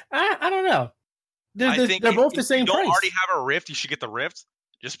instead. I don't know. I think they're both the same price. If you don't already have a Rift, you should get the Rift.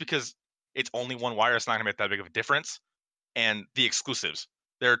 Just because it's only one wire, it's not going to make that big of a difference. And the exclusives.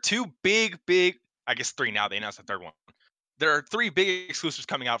 There are two big, I guess 3 now. They announced the third one. There are 3 big exclusives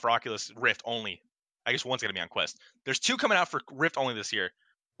coming out for Oculus Rift only. I guess one's going to be on Quest. There's 2 coming out for Rift only this year.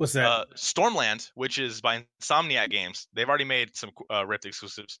 What's that? Stormland, which is by Insomniac Games. They've already made some Rift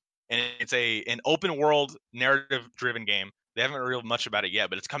exclusives. And it's an open world, narrative-driven game. They haven't revealed much about it yet,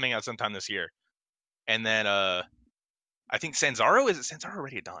 but it's coming out sometime this year. And then I think Sanzaro, is it Sanzaro or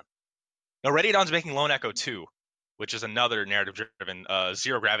Ready Dawn? No, Ready Dawn's making Lone Echo 2, which is another narrative-driven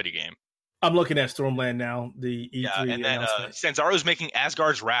Zero Gravity game. I'm looking at Stormland now, the E3 and then Sanzaro's making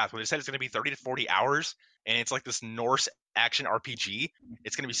Asgard's Wrath, where they said it's going to be 30 to 40 hours, and it's like this Norse action RPG.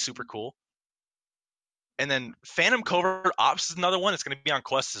 It's going to be super cool. And then Phantom Covert Ops is another one. It's going to be on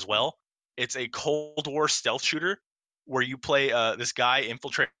Quest as well. It's a Cold War stealth shooter where you play this guy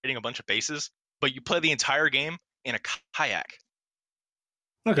infiltrating a bunch of bases, but you play the entire game in a kayak.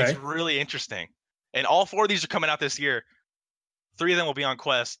 Okay. It's really interesting. And all 4 of these are coming out this year. 3 of them will be on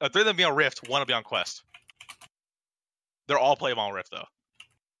Quest. 3 of them will be on Rift. 1 will be on Quest. They're all playable on Rift, though.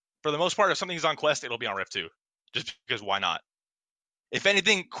 For the most part, if something's on Quest, it'll be on Rift too. Just because why not? If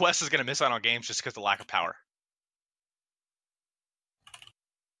anything, Quest is going to miss out on games just because of the lack of power.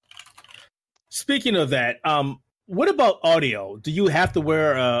 Speaking of that, what about audio? Do you have to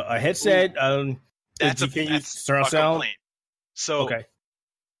wear a headset? That's surround sound? Complaint. So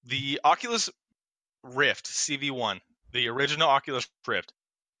the Oculus Rift CV1, the original Oculus Rift,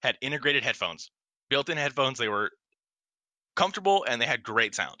 had integrated headphones. Built-in headphones. They were comfortable and they had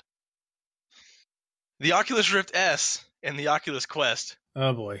great sound. The Oculus Rift S and the Oculus Quest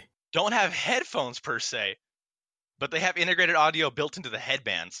don't have headphones per se, but they have integrated audio built into the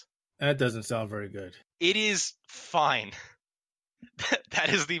headbands. That doesn't sound very good. It is fine. That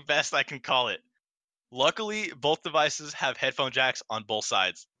is the best I can call it. Luckily, both devices have headphone jacks on both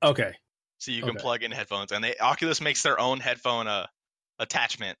sides. Okay. So you can plug in headphones, and Oculus makes their own headphone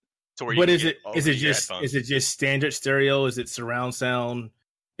attachment to where. But is it just standard stereo? Is it surround sound?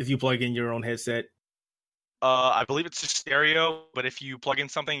 If you plug in your own headset. I believe it's just stereo, but if you plug in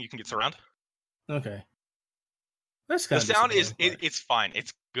something, you can get surround. Okay. That's kind of the sound is it's fine.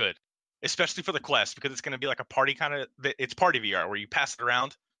 It's good, especially for the Quest because it's going to be like a party kind of. It's party VR where you pass it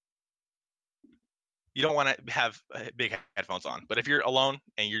around. You don't want to have big headphones on, but if you're alone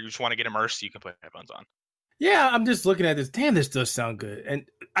and you just want to get immersed, you can put headphones on. Yeah, I'm just looking at this. Damn, this does sound good. And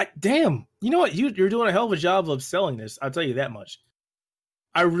you know what? You're doing a hell of a job of selling this. I'll tell you that much.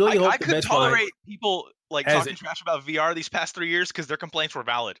 I really hope I could tolerate people like talking trash about VR these past 3 years because their complaints were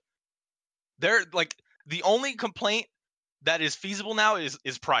valid. They're like the only complaint that is feasible now is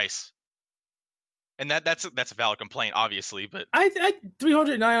price. And that's a valid complaint, obviously, but I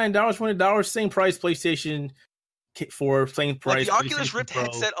 $399, $20, same price PlayStation 4, same price. Like the Oculus Rift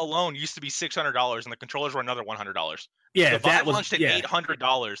headset alone used to be $600, and the controllers were another $100. Yeah, the Vive launched at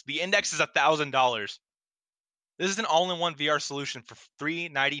 $800. The Index is $1,000. This is an all-in-one VR solution for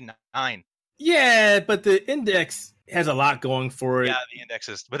 $399. Yeah, but the Index has a lot going for it. Yeah, the Index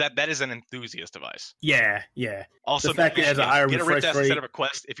is, but that is an enthusiast device. Yeah. Also, the fact that it has a higher refresh rate instead of a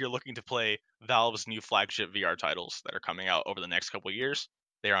Quest if you're looking to play Valve's new flagship VR titles that are coming out over the next couple of years.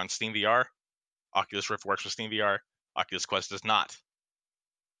 They're on Steam VR. Oculus Rift works with Steam VR. Oculus Quest does not.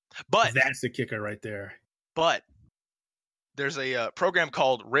 But that's the kicker right there. But there's a program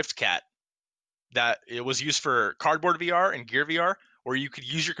called RiftCat that it was used for Cardboard VR and Gear VR, where you could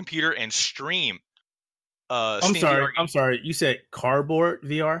use your computer and stream I'm Steam sorry. VR. I'm sorry. You said cardboard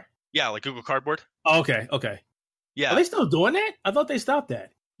VR? Yeah, like Google Cardboard. Oh, okay. Okay. Yeah, Are they still doing that? I thought they stopped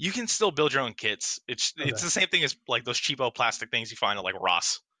that. you can still build your own kits. It's Okay. the same thing as like those cheapo plastic things you find at like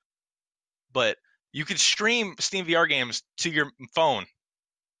Ross. But you could stream Steam VR games to your phone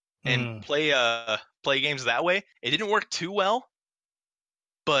and play games that way. It didn't work too well,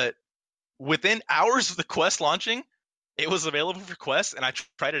 but within hours of the Quest launching, it was available for Quest, and I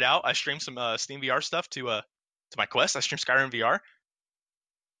tried it out. I streamed some Steam VR stuff to my Quest. I streamed Skyrim VR.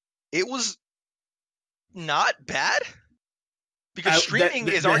 It was not bad because streaming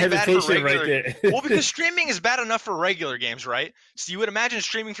is already bad for regular. right there. Well, because streaming is bad enough for regular games, right? So you would imagine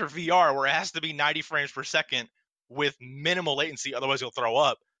streaming for VR where it has to be 90 frames per second with minimal latency, otherwise you'll throw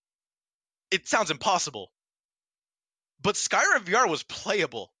up. It sounds impossible. But Skyrim VR was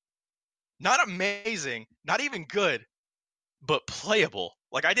playable. Not amazing, not even good, but playable.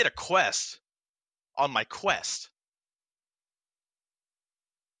 Like I did a quest on my Quest.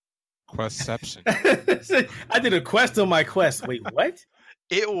 Questception. I did a Quest on my Quest. Wait, what?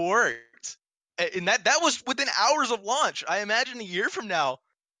 It worked. And that was within hours of launch. I imagine a year from now,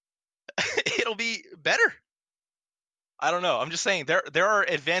 it'll be better. I don't know. I'm just saying there are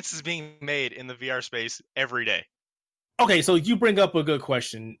advances being made in the VR space every day. Okay, so you bring up a good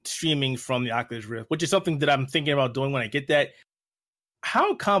question, streaming from the Oculus Rift, which is something that I'm thinking about doing when I get that.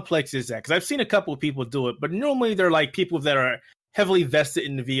 How complex is that? Because I've seen a couple of people do it, but normally they're like people that are heavily vested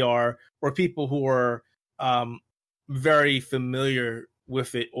in the VR or people who are very familiar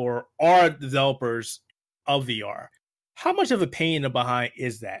with it or are developers of VR. How much of a pain in the behind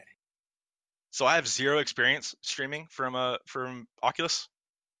is that? So I have zero experience streaming from Oculus,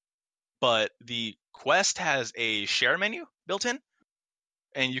 but the Quest has a share menu built in,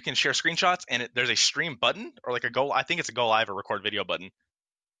 and you can share screenshots. And there's a stream button or like I think it's a go live or record video button.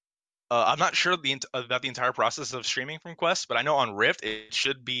 I'm not sure about the entire process of streaming from Quest, but I know on Rift it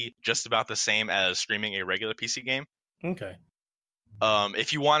should be just about the same as streaming a regular PC game. Okay.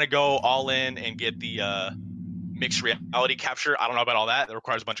 If you want to go all in and get the mixed reality capture, I don't know about all that. That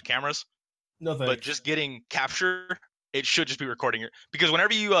requires a bunch of cameras. No thanks. But just getting capture, it should just be recording because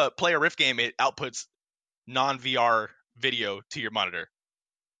whenever you play a Rift game, it outputs non-VR video to your monitor,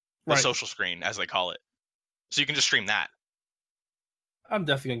 the social screen as they call it. So you can just stream that. I'm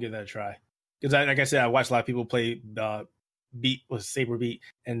definitely gonna give that a try because, like I said, I watch a lot of people play Saber Beat,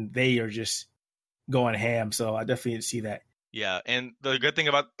 and they are just going ham. So I definitely see that. Yeah, and the good thing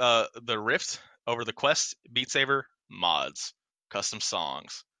about the Rift over the Quest, Beat Saber mods, custom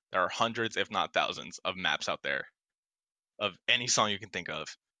songs. There are hundreds, if not thousands, of maps out there of any song you can think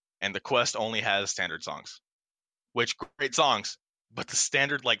of, and the Quest only has standard songs, which great songs, but the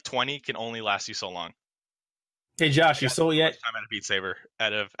standard like 20 can only last you so long. Hey Josh, you sold yet? Time out of Beat Saber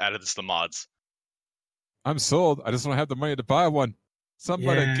out of the mods. I'm sold. I just don't have the money to buy one.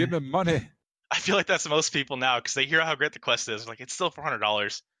 Somebody give me money. I feel like that's most people now because they hear how great the Quest is. Like it's still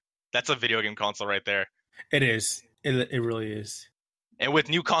 $400. That's a video game console right there. It is. It really is. And with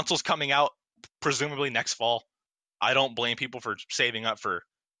new consoles coming out, presumably next fall, I don't blame people for saving up for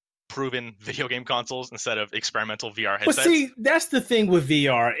proven video game consoles instead of experimental VR headsets. But see, that's the thing with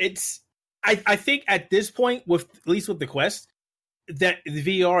VR. I think at this point, at least with the Quest, that the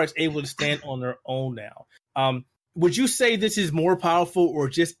VR is able to stand on their own now. Would you say this is more powerful or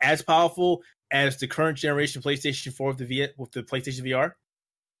just as powerful as the current generation PlayStation 4 with the PlayStation VR?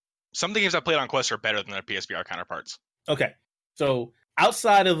 Some of the games I played on Quest are better than their PSVR counterparts. Okay. So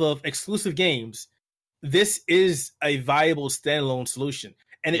outside of exclusive games, this is a viable standalone solution.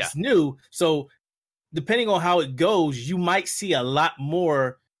 And it's new. So depending on how it goes, you might see a lot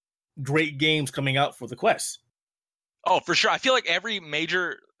more great games coming out for the Quest. Oh, for sure. I feel like every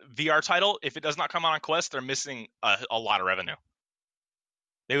major VR title, if it does not come out on Quest, they're missing a lot of revenue.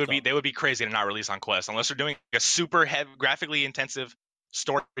 They would be crazy to not release on Quest unless they're doing a super heavy, graphically intensive,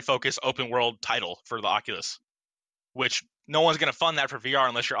 story-focused, open-world title for the Oculus, which no one's going to fund that for VR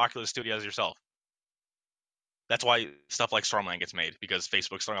unless you're Oculus Studios yourself. That's why stuff like Stormland gets made, because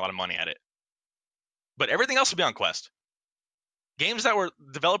Facebook's throwing a lot of money at it. But everything else will be on Quest. Games that were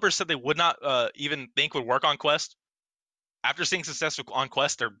developers said they would not even think would work on Quest, after seeing success on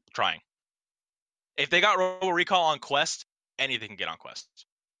Quest, they're trying. If they got Robo Recall on Quest, anything can get on Quest.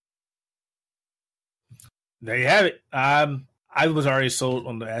 There you have it. I was already sold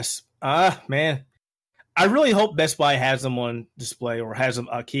on the S. Man. I really hope Best Buy has them on display or has them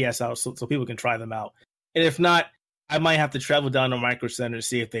kiosk out so people can try them out. And if not, I might have to travel down to Micro Center to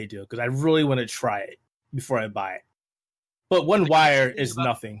see if they do, because I really want to try it before I buy it. But one wire is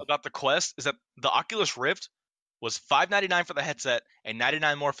nothing. About the Quest is that the Oculus Rift was $599 for the headset and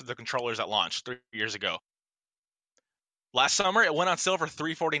 $99 more for the controllers at launch 3 years ago. Last summer, it went on sale for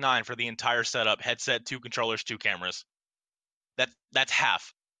 $349 for the entire setup: headset, 2 controllers, 2 cameras. That's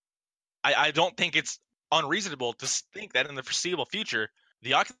half. I don't think it's unreasonable to think that in the foreseeable future,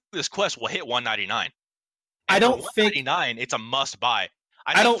 the Oculus Quest will hit $199. I don't think $199, it's a must buy.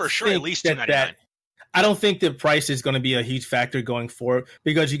 I don't for sure think at least that $299. I don't think the price is going to be a huge factor going forward,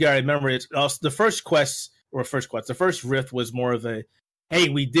 because you got to remember it's also the first Rift was more of a, hey,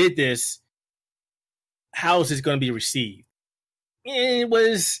 we did this. How is this going to be received?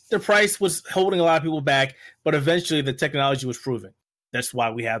 The price was holding a lot of people back, but eventually the technology was proven. That's why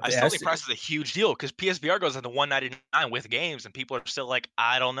we have. I still think price is a huge deal, because PSVR goes up to $199 with games, and people are still like,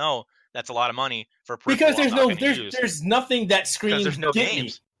 I don't know. That's a lot of money for a because there's nothing that screams. There's no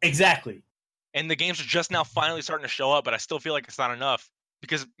games. Exactly. And the games are just now finally starting to show up, but I still feel like it's not enough.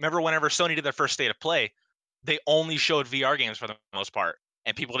 Because remember, whenever Sony did their first State of Play, they only showed VR games for the most part,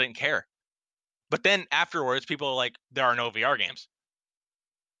 and people didn't care. But then afterwards, people are like, there are no VR games.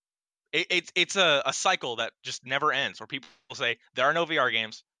 It's a cycle that just never ends, where people say there are no VR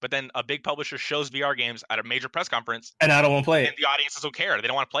games, but then a big publisher shows VR games at a major press conference, and I don't want to play it. And the audiences don't care. They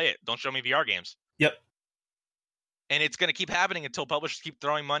don't want to play it. Don't show me VR games. Yep. And it's going to keep happening until publishers keep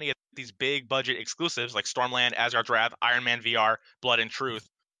throwing money at these big budget exclusives like Stormland, Asgard's Wrath, Iron Man VR, Blood and Truth.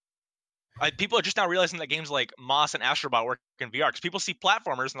 People are just now realizing that games like Moss and Astrobot work in VR, because people see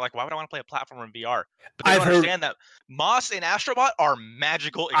platformers and they're like, why would I want to play a platformer in VR? But they don't understand that Moss and Astrobot are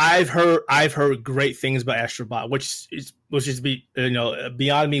magical experiences. I've heard great things about Astrobot, which is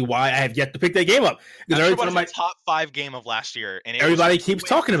beyond me why I have yet to pick that game up. Astrobot is my top 5 game of last year, and everybody keeps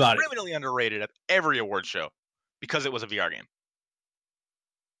talking about it. Criminally underrated at every award show because it was a VR game.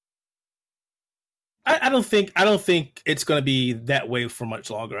 I don't think it's going to be that way for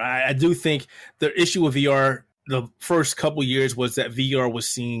much longer. I do think the issue with VR the first couple years was that VR was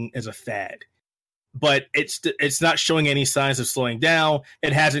seen as a fad, but it's not showing any signs of slowing down.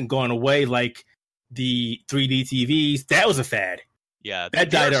 It hasn't gone away like the 3D TVs. That was a fad. Yeah, that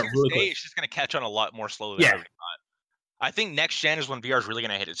died out really quick. It's just going to catch on a lot more slowly than I think next gen is when VR is really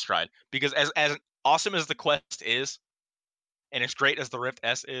going to hit its stride, because as awesome as the Quest is, and as great as the Rift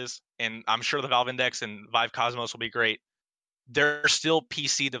S is, and I'm sure the Valve Index and Vive Cosmos will be great, they're still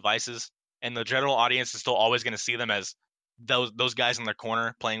PC devices, and the general audience is still always going to see them as those guys in their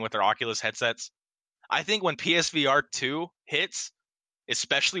corner playing with their Oculus headsets. I think when PSVR 2 hits,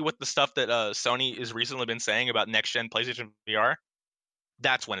 especially with the stuff that Sony has recently been saying about next-gen PlayStation VR,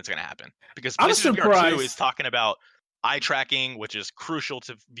 that's when it's going to happen. Because PlayStation VR 2 is talking about eye tracking, which is crucial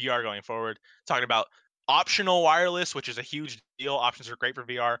to VR going forward, talking about optional wireless, which is a huge deal. Options are great for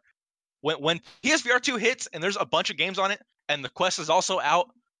VR. When PSVR 2 hits and there's a bunch of games on it, and the Quest is also out,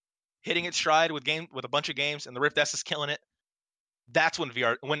 hitting its stride with a bunch of games, and the Rift S is killing it, that's when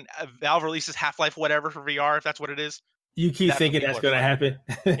Valve releases Half-Life whatever for VR, if that's what it is. You keep thinking that's going to happen?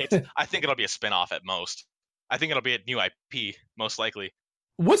 I think it'll be a spin-off at most. I think it'll be a new IP, most likely.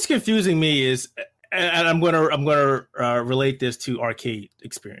 What's confusing me is, and I'm going to relate this to arcade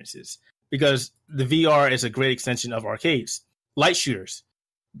experiences, because the VR is a great extension of arcades, light shooters,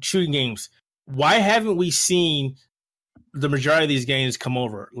 shooting games. Why haven't we seen the majority of these games come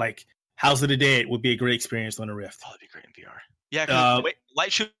over? Like House of the Dead would be a great experience on the Rift. Oh, that'd be great in VR. Yeah, because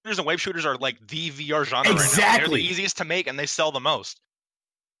light shooters and wave shooters are like the VR genre right now. They're the easiest to make, and they sell the most.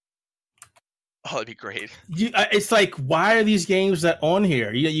 Oh, that'd be great. It's like, why are these games that on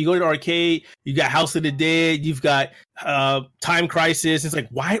here? You go to the arcade, you got House of the Dead, you've got Time Crisis. It's like,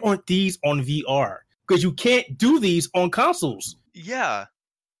 why aren't these on VR? Because you can't do these on consoles. Yeah.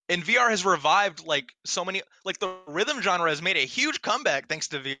 And VR has revived like so many, like the rhythm genre has made a huge comeback thanks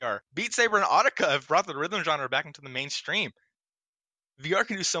to VR. Beat Saber and Audica have brought the rhythm genre back into the mainstream. VR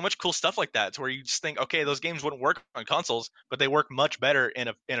can do so much cool stuff like that, to where you just think, okay, those games wouldn't work on consoles, but they work much better in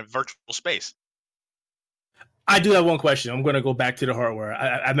a virtual space. I do have one question. I'm going to go back to the hardware.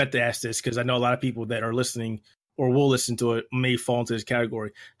 I meant to ask this because I know a lot of people that are listening or will listen to it may fall into this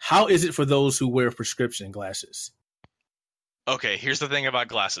category. How is it for those who wear prescription glasses? Okay, here's the thing about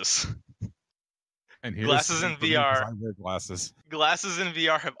glasses. And glasses in VR. Glasses in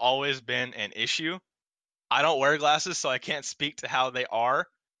VR have always been an issue. I don't wear glasses, so I can't speak to how they are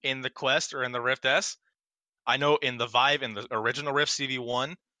in the Quest or in the Rift S. I know in the Vive, in the original Rift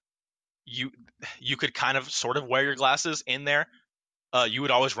CV1, you could kind of sort of wear your glasses in there. You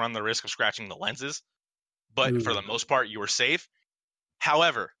would always run the risk of scratching the lenses, but for the most part, you were safe.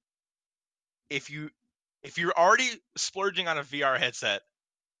 However, if you're already splurging on a VR headset,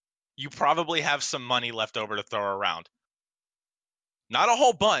 you probably have some money left over to throw around. Not a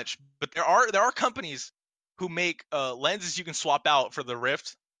whole bunch, but there are companies who make lenses you can swap out for the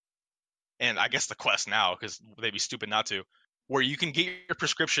Rift and I guess the Quest now, because they'd be stupid not to, where you can get your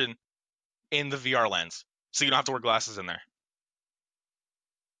prescription in the VR lens, so you don't have to wear glasses in there.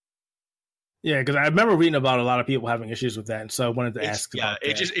 Yeah, because I remember reading about a lot of people having issues with that, and so I wanted to ask about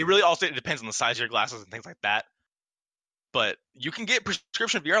that. It really also depends on the size of your glasses and things like that. But you can get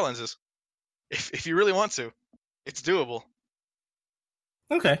prescription VR lenses if you really want to. It's doable.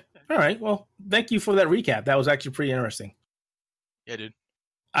 Okay. All right. Well, thank you for that recap. That was actually pretty interesting. Yeah, dude.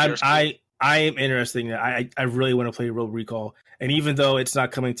 I am interested. I really want to play Road Recall, and even though it's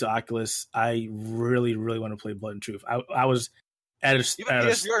not coming to Oculus, I really want to play Blood and Truth. I was at a you have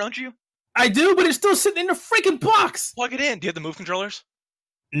PSVR, don't you? I do, but it's still sitting in the freaking box. Plug it in. Do you have the Move controllers?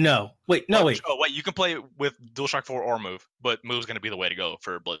 No. Wait. Oh, wait. You can play with DualShock 4 or Move, but Move's going to be the way to go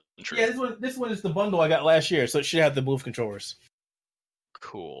for Blood and Truth. Yeah, this one is the bundle I got last year, so it should have the Move controllers.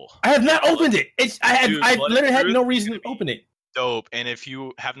 Cool. I have not opened it. I literally had no reason to open it. Dope. And if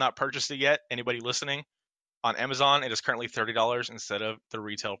you have not purchased it yet, anybody listening, on Amazon, it is currently $30 instead of the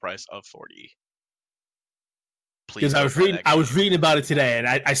retail price of $40. Because I was reading about it today, and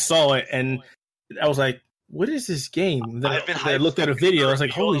I saw it, and I was like, "What is this game?" Then I looked at a video. I was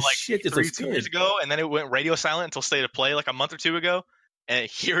like, "Holy shit, this looks good." 2 years ago, and then it went radio silent until State of Play like a month or two ago, and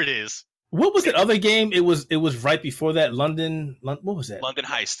here it is. What was that other game? It was right before that. London. What was that? London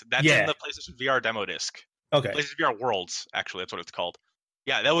Heist. That's in the PlayStation VR demo disc. Okay. PlayStation VR Worlds, actually, that's what it's called.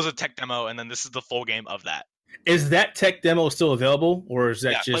 Yeah, that was a tech demo, and then this is the full game of that. Is that tech demo still available, or is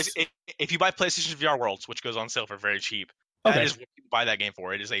that just... If you buy PlayStation VR Worlds, which goes on sale for very cheap, that is what you buy that game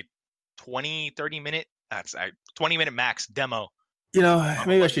for. It is a 20-minute max demo. You know,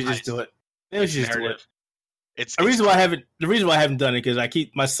 maybe I should just do it. Maybe I should just do it. The reason why I haven't done it because I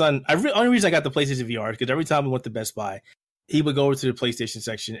keep my son. Only reason I got the PlayStation VR is because every time we went to Best Buy, he would go over to the PlayStation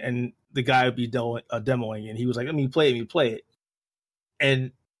section and the guy would be demoing, and he was like, "Let me play it."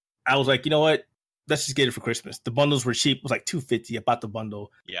 And I was like, you know what? Let's just get it for Christmas. The bundles were cheap. It was like $250 about the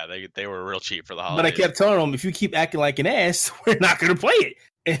bundle. Yeah, they were real cheap for the holidays. But I kept telling him, if you keep acting like an ass, we're not going to play it.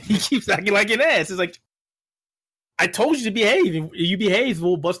 And he keeps acting like an ass. It's like, I told you to behave. If you behave,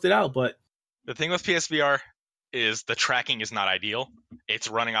 we'll bust it out. But the thing with PSVR is the tracking is not ideal. It's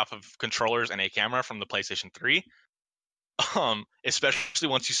running off of controllers and a camera from the PlayStation 3. Especially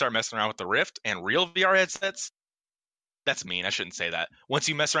once you start messing around with the Rift and real VR headsets. That's mean. I shouldn't say that. Once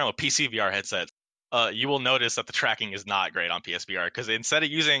you mess around with PC VR headsets, you will notice that the tracking is not great on PSVR because instead of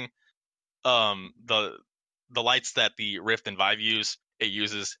using the lights that the Rift and Vive use, it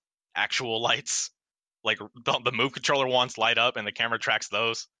uses actual lights. Like the Move controller ones light up and the camera tracks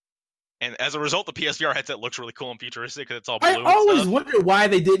those. And as a result, the PSVR headset looks really cool and futuristic because it's all blue. I always wondered why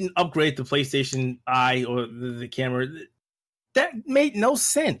they didn't upgrade the PlayStation Eye or the camera. That made no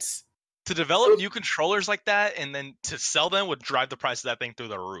sense. To develop new controllers like that and then to sell them would drive the price of that thing through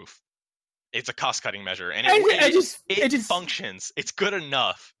the roof. It's a cost-cutting measure, and it just functions. It's good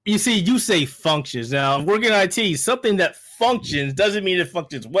enough. You see, you say functions. Now, working in IT, something that functions doesn't mean it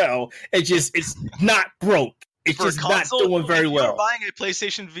functions well. It's not broke. It's just console, not doing very well. If you're buying a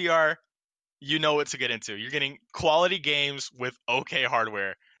PlayStation VR, you know what to get into. You're getting quality games with okay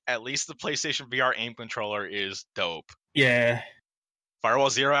hardware. At least the PlayStation VR aim controller is dope. Yeah. Firewall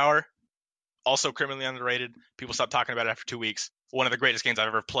Zero Hour, also criminally underrated. People stopped talking about it after 2 weeks. One of the greatest games I've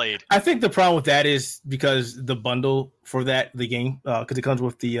ever played. I think the problem with that is because the bundle for the game, because it comes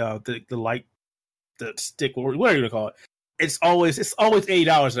with the light, the stick, or whatever you call it. It's always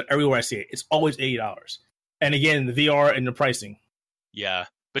 $80 everywhere I see it. It's always $80. And again, the VR and the pricing. Yeah,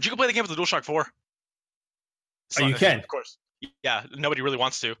 but you can play the game with the DualShock 4. So you can, of course. Yeah, nobody really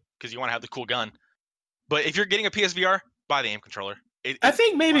wants to because you want to have the cool gun. But if you're getting a PSVR, buy the aim controller. I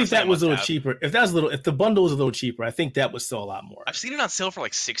think maybe if that was a little cheaper, if the bundle was a little cheaper, I think that would sell a lot more. I've seen it on sale for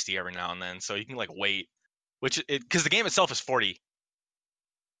like $60 every now and then, so you can like wait, because the game itself is $40,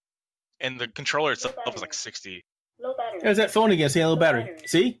 and the controller itself is like $60. Low battery. There's that phone again saying low battery.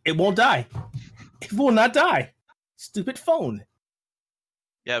 See, it won't die. It will not die. Stupid phone.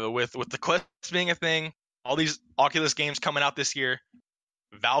 Yeah, but with the Quest being a thing, all these Oculus games coming out this year,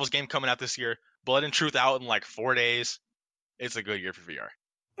 Valve's game coming out this year, Blood and Truth out in like 4 days. It's a good year for VR.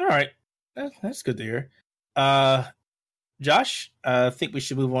 All right. That's good to hear. Josh, I think we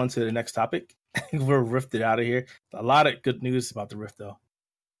should move on to the next topic. We're rifted out of here. A lot of good news about the Rift, though.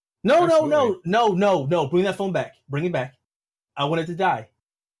 No. Bring that phone back. Bring it back. I want it to die.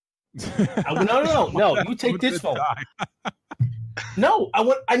 No. You take this phone. No,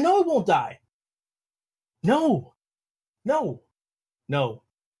 I know it won't die. No.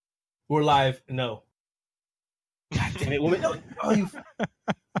 We're live. No. God damn it, woman. No. Oh, you.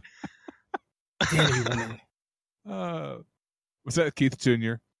 Damn you, woman. Was that Keith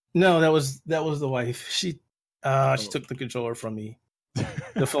Jr.? No, that was the wife. She took the controller from me.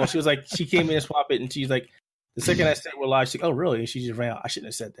 The phone. She was like, she came in and swapped it, and she's like, the second I said we're live, she's like, oh really? And she just ran out. I shouldn't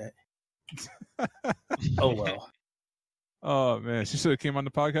have said that. Oh well. Oh man, she should have came on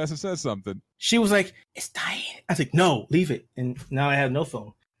the podcast and said something. She was like, it's dying. I was like, no, leave it. And now I have no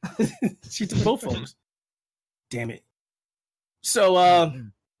phone. She took both phones. Damn it. So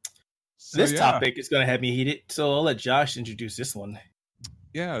this topic is gonna have me heated. So I'll let Josh introduce this one.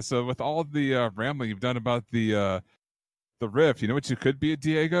 Yeah, so with all the rambling you've done about the Rift, you know what you could be,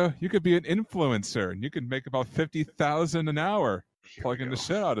 Diego? You could be an influencer, and you could make about $50,000 an hour plugging the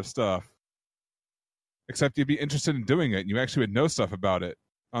shit out of stuff. Except you'd be interested in doing it, and you actually would know stuff about it,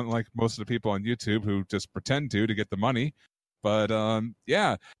 unlike most of the people on YouTube who just pretend to get the money. But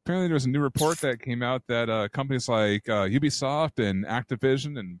yeah, apparently there's a new report that came out that companies like Ubisoft and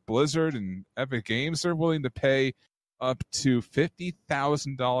Activision and Blizzard and Epic Games are willing to pay up to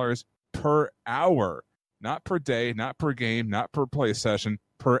 $50,000 per hour, not per day, not per game, not per play session,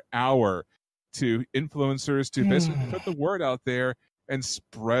 per hour, to influencers to basically put the word out there and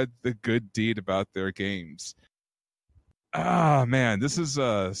spread the good deed about their games. Ah, man, this is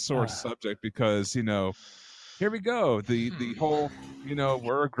a sore subject because, you know, here we go. The whole, you know,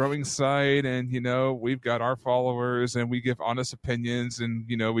 we're a growing site and, you know, we've got our followers and we give honest opinions and,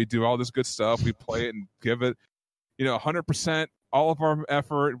 you know, we do all this good stuff. We play it and give it, you know, 100%, all of our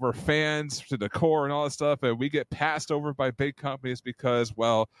effort. We're fans to the core and all that stuff. And we get passed over by big companies because,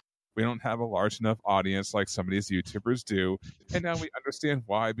 well, we don't have a large enough audience like some of these YouTubers do. And now we understand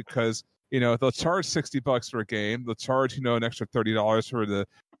why, because, you know, they'll charge $60 for a game. They'll charge, you know, an extra $30 for the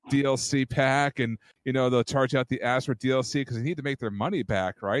DLC pack. And, you know, they'll charge out the ass for DLC because they need to make their money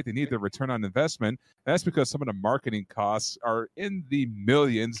back, right? They need their return on investment. And that's because some of the marketing costs are in the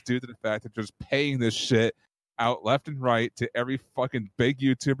millions due to the fact that they're just paying this shit out left and right to every fucking big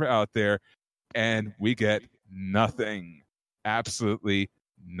YouTuber out there. And we get nothing. Absolutely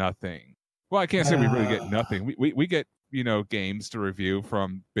nothing. Well, I can't say we really get nothing. We get, you know, games to review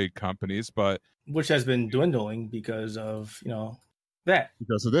from big companies, but which has been dwindling because of, you know, that.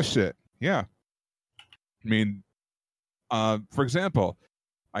 Because of this shit. Yeah. I mean, for example,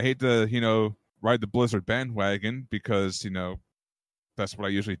 I hate to, you know, ride the Blizzard bandwagon because, you know, that's what I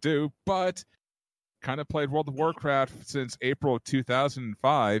usually do, but kind of played World of Warcraft since April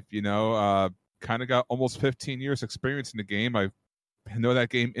 2005, you know, kind of got almost 15 years experience in the game. I know that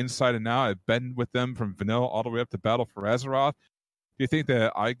game inside and out. I've been with them from vanilla all the way up to Battle for Azeroth. Do you think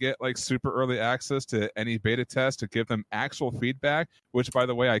that I get like super early access to any beta test to give them actual feedback, which by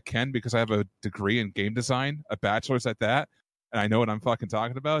the way I can because I have a degree in game design, a bachelor's at that, and I know what I'm fucking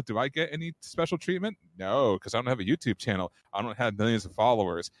talking about? Do I get any special treatment? No, because I don't have a YouTube channel. I don't have millions of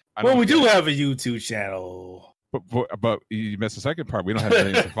followers. Well, we do have a YouTube channel. But you missed the second part. We don't have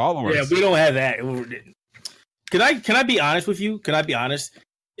millions of followers. Yeah, we don't have that. Can I be honest with you? Can I be honest?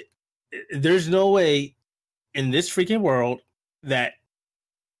 There's no way in this freaking world that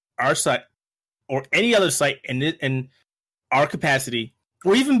our site or any other site in our capacity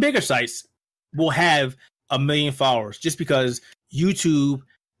or even bigger sites will have 1 million followers just because YouTube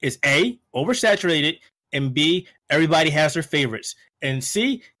is A, oversaturated, and B, everybody has their favorites, and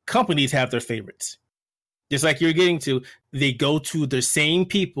C, companies have their favorites. Just like you're getting to, they go to the same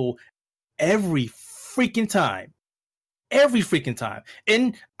people every freaking time.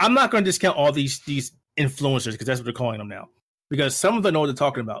 And I'm not going to discount all these influencers because that's what they're calling them now, because some of them know what they're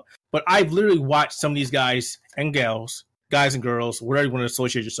talking about. But I've literally watched some of these guys and gals, guys and girls, whatever you want to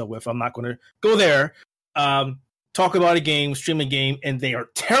associate yourself with. I'm not going to go there. Talk about a game, stream a game, and they are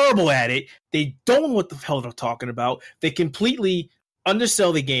terrible at it. They don't know what the hell they're talking about. They completely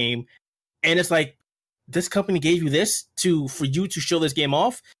undersell the game, and it's like, this company gave you this for you to show this game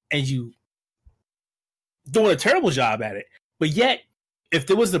off, and you doing a terrible job at it. But yet, if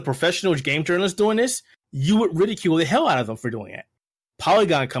there was the professional game journalist doing this, you would ridicule the hell out of them for doing it.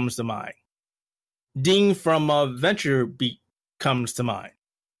 Polygon comes to mind. Dean from VentureBeat comes to mind.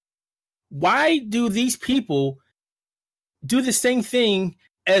 Why do these people do the same thing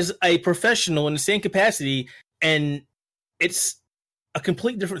as a professional in the same capacity, and it's a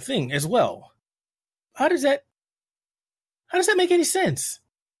complete different thing as well? How does that make any sense?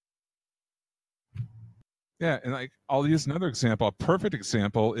 Yeah, and like I'll use another example. A perfect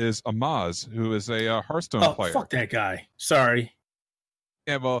example is Amaz, who is a Hearthstone player. Fuck that guy. Sorry.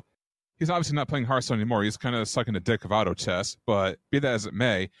 Yeah, well, he's obviously not playing Hearthstone anymore. He's kind of sucking the dick of auto chess, but be that as it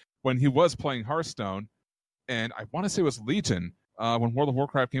may, when he was playing Hearthstone, and I want to say it was Legion, when World of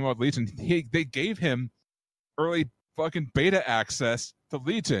Warcraft came out with Legion, they gave him early fucking beta access to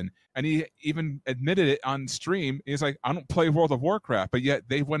Legion, and he even admitted it on stream. He's like, I don't play World of Warcraft, but yet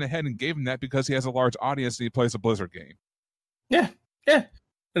they went ahead and gave him that because he has a large audience and he plays a Blizzard game. Yeah,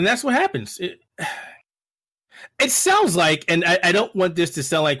 and that's what happens. It sounds like, and I don't want this to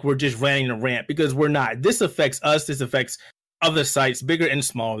sound like we're just ranting a rant, because we're not. This affects us. This affects other sites, bigger and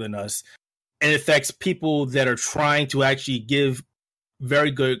smaller than us. And it affects people that are trying to actually give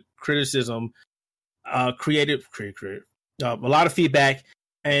very good criticism, creative, a lot of feedback,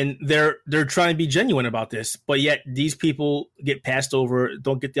 and they're trying to be genuine about this. But yet these people get passed over,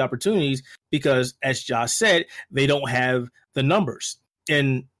 don't get the opportunities because, as Josh said, they don't have the numbers.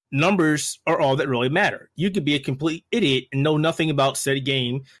 And numbers are all that really matter. You could be a complete idiot and know nothing about said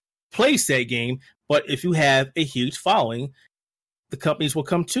game, play said game, but if you have a huge following, the companies will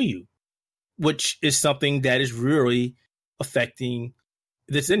come to you, which is something that is really affecting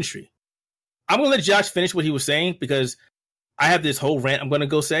this industry. I'm going to let Josh finish what he was saying because I have this whole rant I'm going to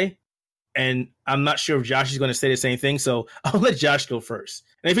go say, and I'm not sure if Josh is going to say the same thing, so I'll let Josh go first.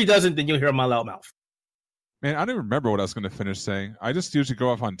 And if he doesn't, then you'll hear my loud mouth. Man, I don't even remember what I was going to finish saying. I just usually go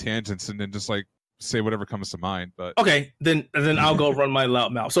off on tangents and then just like say whatever comes to mind. But okay, then I'll go run my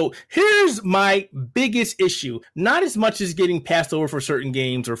loud mouth. So here's my biggest issue. Not as much as getting passed over for certain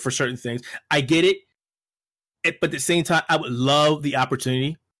games or for certain things. I get it. But at the same time, I would love the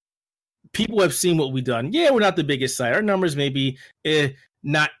opportunity. People have seen what we've done. Yeah, we're not the biggest site. Our numbers may be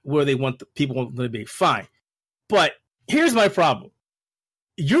not where they want people want them to be. Fine. But here's my problem.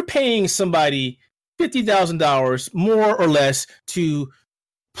 You're paying somebody $50,000 more or less to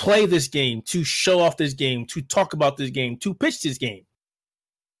play this game, to show off this game, to talk about this game, to pitch this game.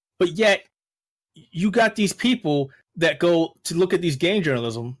 But yet you got these people that go to look at these game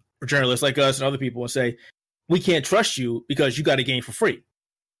journalists like us and other people and say, we can't trust you because you got a game for free.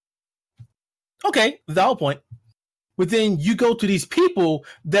 Okay, valid point. But then you go to these people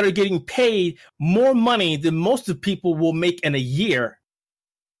that are getting paid more money than most of the people will make in a year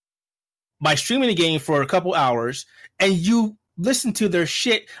by streaming the game for a couple hours, and you listen to their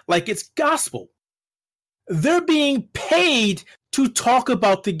shit like it's gospel. They're being paid to talk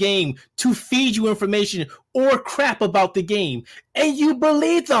about the game, to feed you information or crap about the game, and you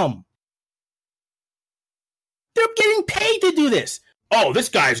believe them. They're getting paid to do this. Oh, this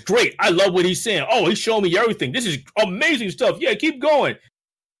guy's great. I love what he's saying. Oh, he's showing me everything. This is amazing stuff. Yeah, keep going.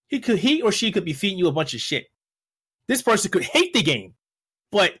 He or she could be feeding you a bunch of shit. This person could hate the game,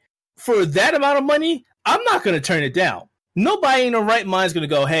 but for that amount of money, I'm not going to turn it down. Nobody in their right mind is going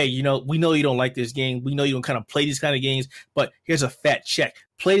to go, hey, we know you don't like this game. We know you don't kind of play these kind of games, but here's a fat check.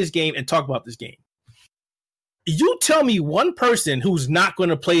 Play this game and talk about this game. You tell me one person who's not going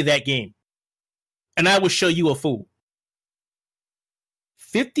to play that game, and I will show you a fool.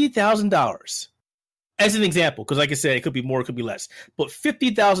 $50,000 as an example, because like I said, it could be more, it could be less, but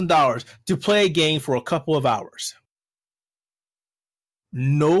 $50,000 to play a game for a couple of hours.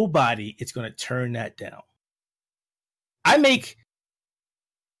 Nobody is going to turn that down. I make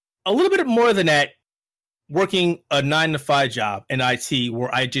a little bit more than that working a 9-to-5 job in IT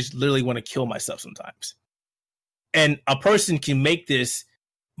where I just literally want to kill myself sometimes. And a person can make this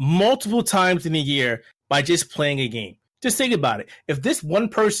multiple times in a year by just playing a game. Just think about it. If this one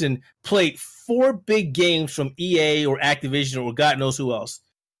person played 4 big games from EA or Activision or God knows who else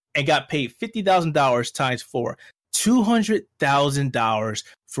and got paid $50,000 times 4, $200,000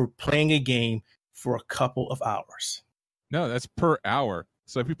 for playing a game for a couple of hours. No, that's per hour.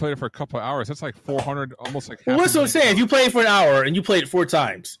 So if you played it for a couple of hours, that's like 400, almost like. Well, what's what I'm saying? If you play it for an hour and you played it 4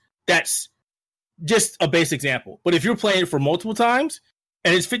 times, that's just a base example. But if you're playing it for multiple times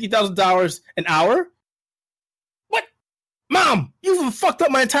and it's $50,000 an hour, what? Mom, you've fucked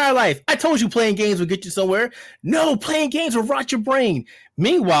up my entire life. I told you playing games would get you somewhere. No, playing games will rot your brain.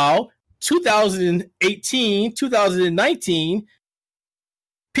 Meanwhile, 2018, 2019,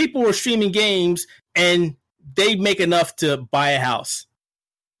 people were streaming games and they make enough to buy a house,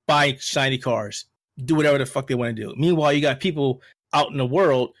 buy shiny cars, do whatever the fuck they want to do. Meanwhile, you got people out in the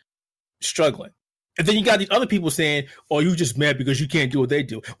world struggling. And then you got these other people saying, oh, you just mad because you can't do what they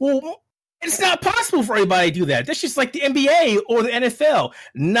do. Well, it's not possible for everybody to do that. That's just like the NBA or the NFL.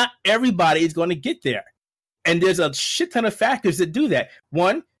 Not everybody is going to get there. And there's a shit ton of factors that do that.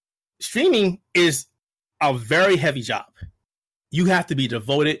 One, streaming is a very heavy job. You have to be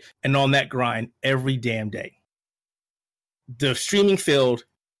devoted and on that grind every damn day. The streaming field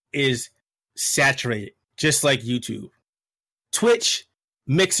is saturated, just like YouTube. Twitch,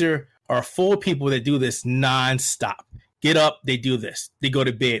 Mixer are full of people that do this nonstop. Get up, they do this. They go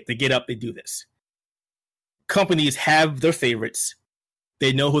to bed, they get up, they do this. Companies have their favorites.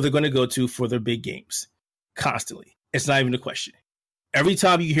 They know who they're going to go to for their big games constantly. It's not even a question. Every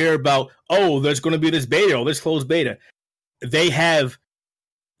time you hear about, oh, there's going to be this beta or this closed beta, they have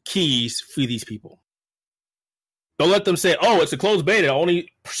keys for these people. Don't let them say, oh, it's a closed beta.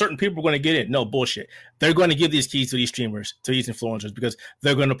 Only certain people are going to get in. No, bullshit. They're going to give these keys to these streamers, to these influencers, because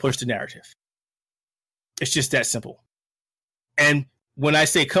they're going to push the narrative. It's just that simple. And when I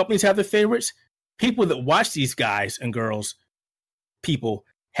say companies have their favorites, people that watch these guys and girls, people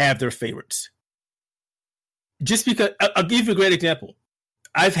have their favorites. Just because, I'll give you a great example.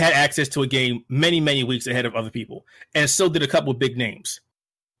 I've had access to a game many, many weeks ahead of other people, and so did a couple of big names.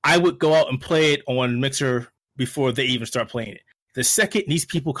 I would go out and play it on Mixer before they even start playing it. The second these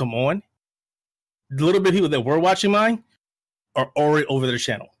people come on, the little bit of people that were watching mine are already over their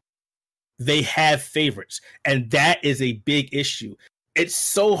channel. They have favorites, and that is a big issue. It's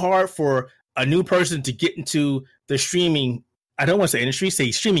so hard for a new person to get into the streaming, I don't want to say industry,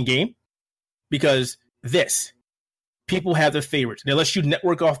 say streaming game, because people have their favorites. And unless you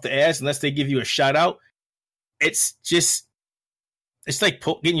network off the ads, unless they give you a shout out, it's like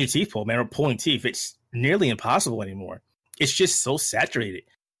getting your teeth pulled, man, or pulling teeth. It's nearly impossible anymore. It's just so saturated.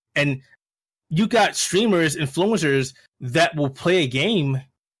 And you got streamers, influencers that will play a game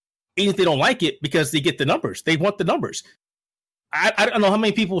even if they don't like it because they get the numbers. They want the numbers. I don't know how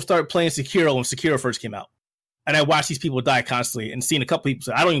many people started playing Sekiro when Sekiro first came out. And I watched these people die constantly and seen a couple people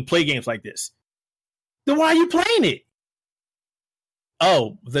say, I don't even play games like this. Then why are you playing it?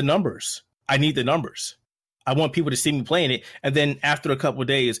 Oh, the numbers. I need the numbers. I want people to see me playing it. And then after a couple of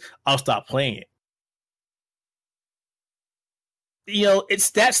days, I'll stop playing it. You know,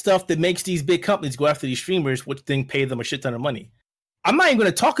 it's that stuff that makes these big companies go after these streamers, which then pay them a shit ton of money. I'm not even going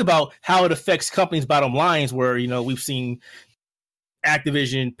to talk about how it affects companies' bottom lines where, you know, we've seen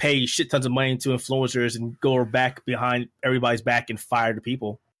Activision pay shit tons of money to influencers and go back behind everybody's back and fire the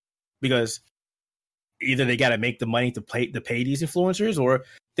people because either they got to make the money to pay these influencers or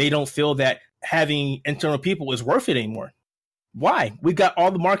they don't feel that having internal people is worth it anymore. Why? We got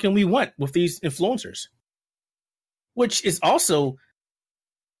all the marketing we want with these influencers, which is also,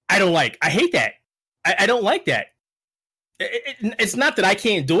 I don't like. I hate that. I don't like that. It's not that I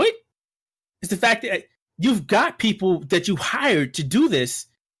can't do it. It's the fact that you've got people that you hired to do this,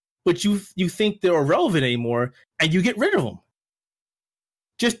 but you think they're irrelevant anymore, and you get rid of them.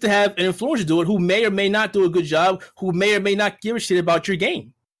 Just to have an influencer do it who may or may not do a good job, who may or may not give a shit about your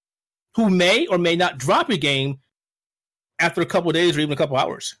game, who may or may not drop your game after a couple of days or even a couple of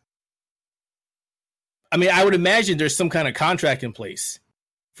hours. I mean, I would imagine there's some kind of contract in place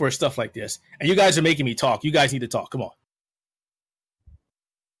for stuff like this. And you guys are making me talk. You guys need to talk. Come on.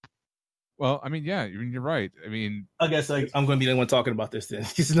 Well, I mean, yeah, you're right. I mean, I guess I'm going to be the one talking about this then,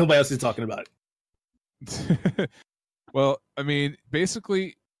 because nobody else is talking about it. Well, I mean,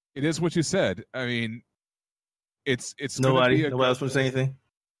 basically, it is what you said. I mean, it's nobody else want to say anything.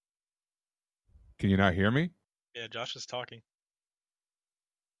 Can you not hear me? Yeah, Josh is talking.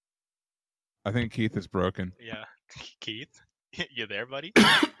 I think Keith is broken. Yeah, Keith, you there, buddy?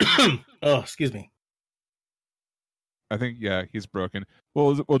 Oh, excuse me. I think he's broken.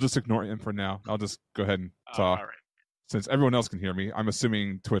 We'll just ignore him for now. I'll just go ahead and talk. All right. Since everyone else can hear me, I'm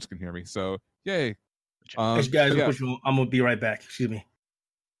assuming Twitch can hear me. So yay! Guys, I'm gonna be right back. Excuse me.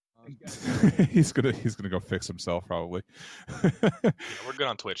 he's gonna go fix himself probably. Yeah, we're good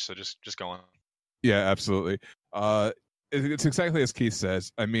on Twitch, so just go on. Yeah, absolutely. It's exactly as Keith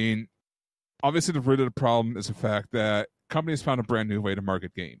says. I mean, obviously the root of the problem is the fact that companies found a brand new way to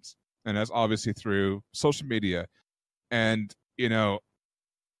market games, and that's obviously through social media. And you know,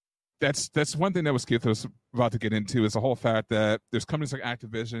 that's one thing that Keith was about to get into is the whole fact that there's companies like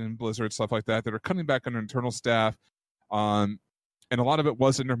Activision, Blizzard, stuff like that are cutting back on their internal staff. And a lot of it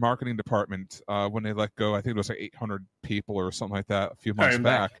was in their marketing department when they let go. I think it was like 800 people or something like that a few months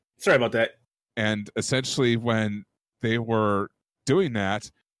back. Sorry about that. And essentially, when they were doing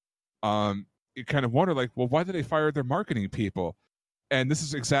that, you kind of wonder, like, well, why did they fire their marketing people? And this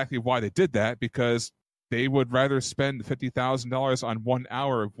is exactly why they did that, because they would rather spend $50,000 on 1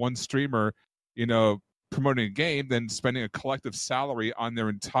 hour of one streamer, you know, promoting a game than spending a collective salary on their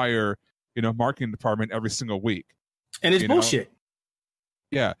entire, you know, marketing department every single week. And it's bullshit.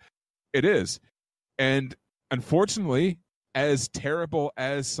 Yeah, it is. And unfortunately, as terrible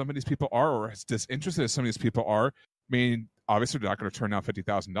as some of these people are, or as disinterested as some of these people are, I mean, obviously they're not going to turn down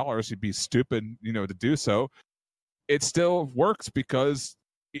 $50,000. You'd be stupid, you know, to do so. It still works because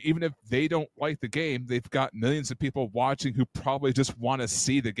even if they don't like the game, they've got millions of people watching who probably just want to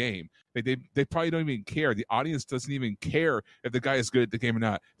see the game. They probably don't even care. The audience doesn't even care if the guy is good at the game or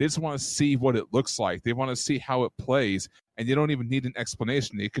not. They just want to see what it looks like. They want to see how it plays, and you don't even need an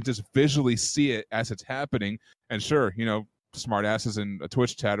explanation. They can just visually see it as it's happening. And sure, smart asses in a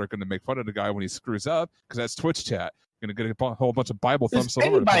Twitch chat are going to make fun of the guy when he screws up because that's Twitch chat. Going to get a whole bunch of Bible thumbs all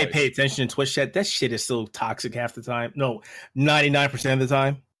over the place. Anybody pay attention to Twitch chat? That shit is so toxic half the time. No, 99% of the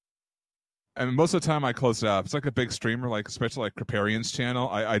time. And most of the time I close it out. It's like a big streamer, like especially like Kriparian's channel.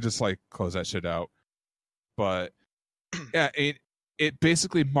 I just like close that shit out. But yeah, it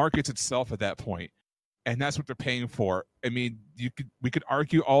basically markets itself at that point, and that's what they're paying for. I mean, we could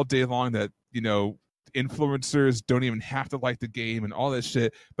argue all day long that influencers don't even have to like the game and all that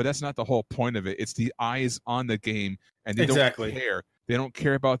shit, but that's not the whole point of it. It's the eyes on the game, and they don't care. They don't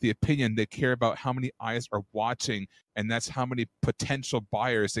care about the opinion. They care about how many eyes are watching, and that's how many potential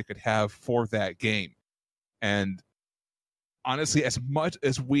buyers they could have for that game. And honestly, as much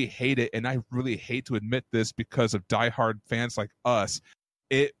as we hate it, and I really hate to admit this because of diehard fans like us,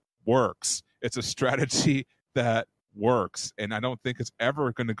 it works. It's a strategy that works, and I don't think it's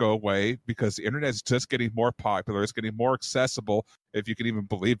ever going to go away because the internet is just getting more popular. It's getting more accessible, if you can even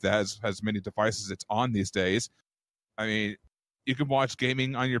believe that, as many devices it's on these days. I mean, you can watch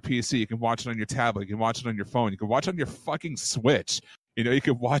gaming on your PC, you can watch it on your tablet, you can watch it on your phone, you can watch it on your fucking Switch. You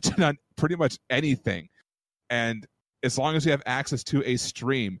can watch it on pretty much anything. And as long as you have access to a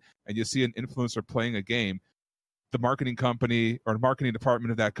stream and you see an influencer playing a game, the marketing company or marketing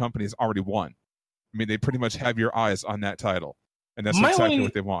department of that company has already won. I mean, they pretty much have your eyes on that title, and that's exactly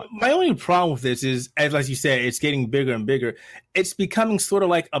what they want. My only problem with this is, as you said, it's getting bigger and bigger. It's becoming sort of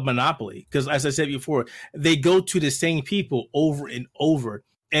like a monopoly because, as I said before, they go to the same people over and over,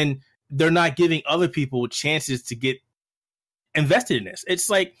 and they're not giving other people chances to get invested in this. It's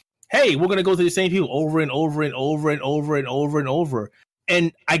like, hey, we're going to go to the same people over and over and over and over and over and over.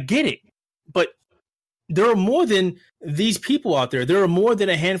 And I get it, but there are more than these people out there. There are more than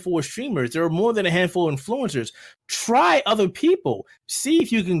a handful of streamers. There are more than a handful of influencers. Try other people. See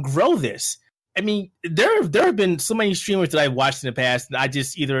if you can grow this. I mean, there have been so many streamers that I've watched in the past, and I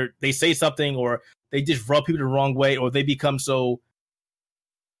just either they say something or they just rub people the wrong way, or they become so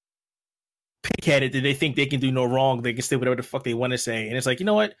pick-headed that they think they can do no wrong. They can say whatever the fuck they want to say. And it's like, you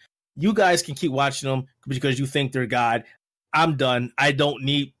know what? You guys can keep watching them because you think they're God. I'm done. I don't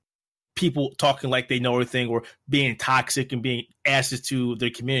need people talking like they know everything or being toxic and being asses to their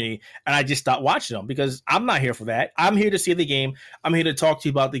community. And I just stopped watching them because I'm not here for that. I'm here to see the game. I'm here to talk to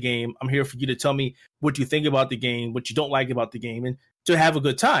you about the game. I'm here for you to tell me what you think about the game, what you don't like about the game, and to have a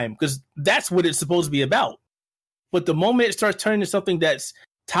good time, because that's what it's supposed to be about. But the moment it starts turning to something that's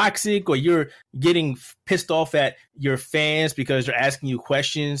toxic, or you're getting pissed off at your fans because they're asking you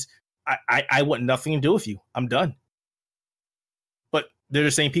questions, I want nothing to do with you. I'm done. But they're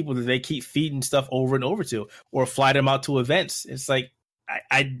the same people that they keep feeding stuff over and over to, or fly them out to events. It's like,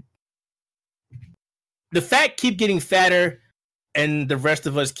 the fat keep getting fatter, and the rest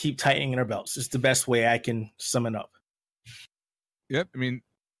of us keep tightening our belts. It's the best way I can sum it up. Yep. I mean,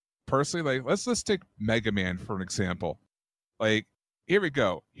 personally, like, let's take Mega Man for an example. Like, here we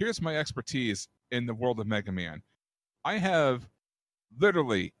go. Here's my expertise in the world of Mega Man. I have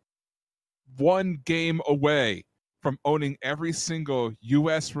literally one game away from owning every single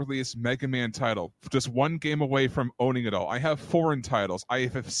US released Mega Man title. Just one game away from owning it all. I have foreign titles. I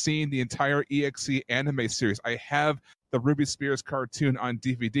have seen the entire EXE anime series. I have the Ruby Spears cartoon on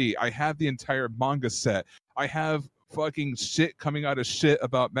DVD. I have the entire manga set. I have fucking shit coming out of shit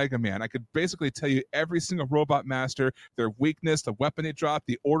about Mega Man. I could basically tell you every single Robot Master, their weakness, the weapon they drop,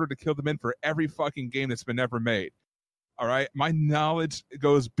 the order to kill them in for every fucking game that's been ever made. All right, my knowledge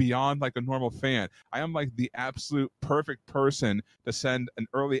goes beyond like a normal fan. I am like the absolute perfect person to send an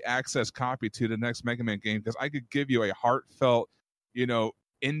early access copy to the next Mega Man game, because I could give you a heartfelt,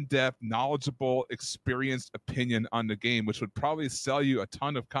 in-depth, knowledgeable, experienced opinion on the game, which would probably sell you a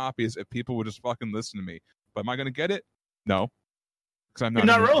ton of copies if people would just fucking listen to me. But am I going to get it? No, because I'm not.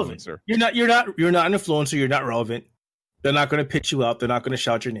 You're not relevant. You're not an influencer. You're not relevant. They're not going to pitch you out. They're not going to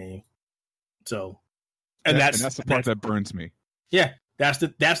shout your name. So. And that's the part that burns me. Yeah, that's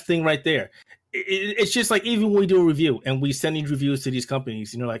the thing right there. It's just like, even when we do a review and we send these reviews to these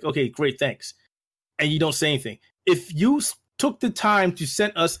companies, and you're like, okay, great, thanks, and you don't say anything. If you took the time to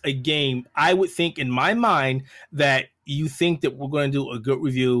send us a game, I would think in my mind that you think that we're going to do a good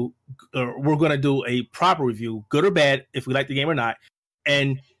review, or we're going to do a proper review, good or bad, if we like the game or not,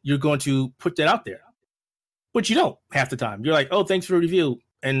 and you're going to put that out there. But you don't half the time. You're like, oh, thanks for the review,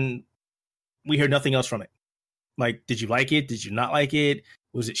 and we hear nothing else from it. Like, did you like it? Did you not like it?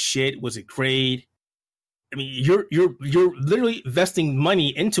 Was it shit? Was it great? I mean, you're literally investing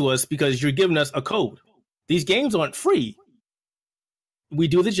money into us because you're giving us a code. These games aren't free. We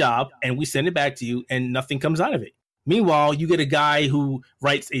do the job and we send it back to you, and nothing comes out of it. Meanwhile, you get a guy who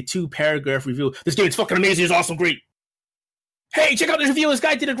writes a 2-paragraph review. This game is fucking amazing. It's awesome. Great. Hey, check out this review. This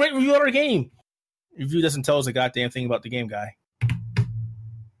guy did a great review of our game. The review doesn't tell us a goddamn thing about the game, guy.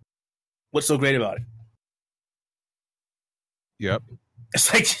 What's so great about it? Yep.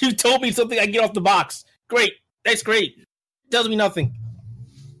 It's like, you told me something I get off the box. Great. That's great. Tells me nothing.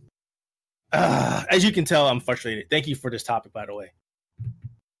 As you can tell, I'm frustrated. Thank you for this topic, by the way.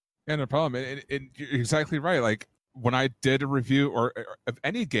 Yeah, no problem. And you're exactly right. Like, when I did a review or of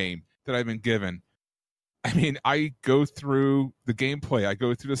any game that I've been given, I mean, I go through the gameplay, I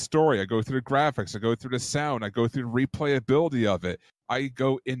go through the story, I go through the graphics, I go through the sound, I go through the replayability of it. I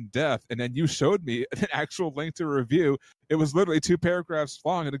go in depth, and then you showed me an actual link to a review. It was literally 2 paragraphs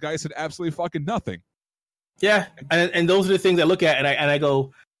long, and the guy said absolutely fucking nothing. Yeah, and those are the things I look at, and I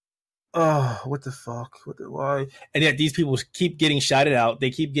go, oh, what the fuck? Why? And yet these people keep getting shouted out.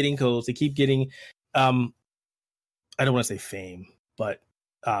 They keep getting codes. They keep getting, I don't want to say fame, but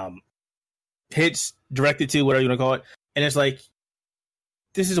hits directed to whatever you want to call it. And it's like,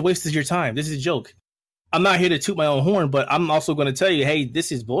 this is a waste of your time. This is a joke. I'm not here to toot my own horn, but I'm also going to tell you, hey,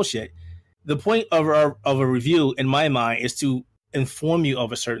 this is bullshit. The point of a review, in my mind, is to inform you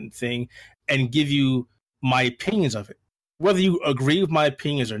of a certain thing and give you my opinions of it. Whether you agree with my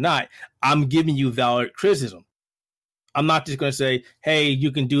opinions or not, I'm giving you valid criticism. I'm not just going to say, hey,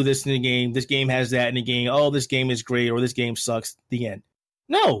 you can do this in the game. This game has that in the game. Oh, this game is great, or this game sucks. The end.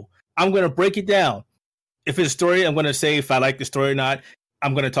 No, I'm going to break it down. If it's a story, I'm going to say if I like the story or not.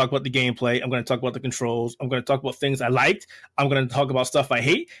 I'm going to talk about the gameplay. I'm going to talk about the controls. I'm going to talk about things I liked. I'm going to talk about stuff I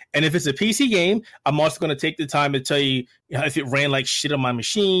hate. And if it's a PC game, I'm also going to take the time to tell you, if it ran like shit on my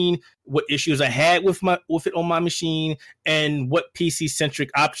machine, what issues I had with it on my machine, and what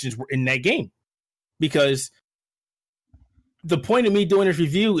PC-centric options were in that game. Because the point of me doing this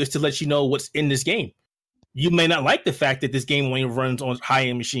review is to let you know what's in this game. You may not like the fact that this game only runs on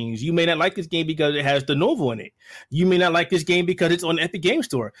high-end machines. You may not like this game because it has the Lenovo in it. You may not like this game because it's on the Epic Game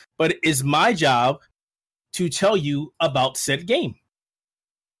Store. But it's my job to tell you about said game.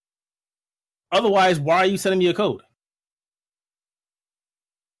 Otherwise, why are you sending me a code?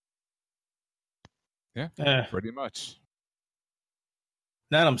 Yeah, pretty much.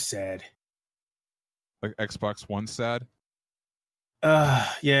 Now I'm sad. Like Xbox One sad?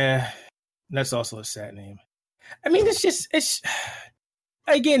 Yeah. That's also a sad name. I mean, it's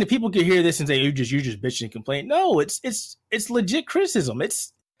again, if people could hear this and say you're just bitching and complaining. No, it's legit criticism.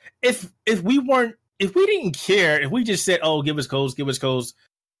 It's if we didn't care, if we just said, oh, give us codes,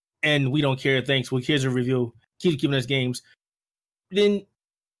 and we don't care, thanks. Well, here's a review, keep giving us games, then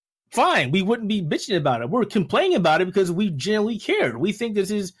fine, we wouldn't be bitching about it. We're complaining about it because we genuinely cared. We think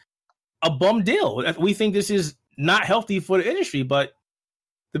this is a bum deal. We think this is not healthy for the industry, but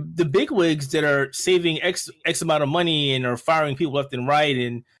the bigwigs that are saving X amount of money and are firing people left and right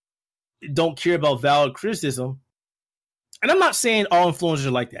and don't care about valid criticism. And I'm not saying all influencers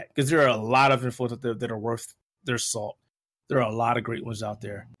are like that, because there are a lot of influencers out there that are worth their salt. There are a lot of great ones out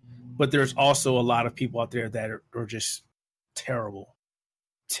there. But there's also a lot of people out there that are just terrible.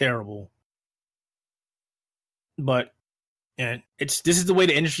 Terrible. But and this is the way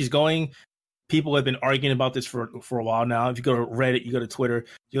the industry is going. People have been arguing about this for a while now. If you go to Reddit, you go to Twitter,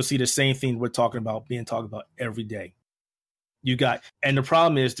 you'll see the same thing we're talking about being talked about every day. And the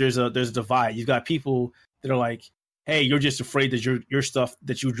problem is there's a divide. You've got people that are like, hey, you're just afraid that your stuff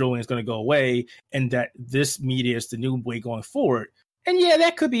that you're drilling is going to go away, and that this media is the new way going forward. And yeah,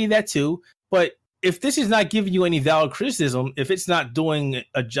 that could be that too. But if this is not giving you any valid criticism, if it's not doing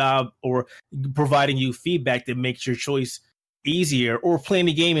a job or providing you feedback that makes your choice easier, or playing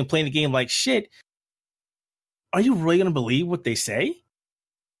the game like shit, are you really going to believe what they say?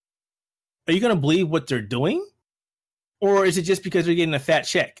 Are you going to believe what they're doing? Or is it just because they're getting a fat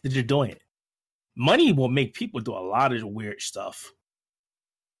check that they're doing it? Money will make people do a lot of weird stuff.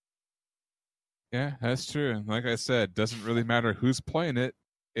 Yeah, that's true. And like I said, doesn't really matter who's playing it.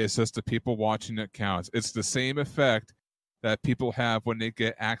 It's just the people watching it counts. It's the same effect that people have when they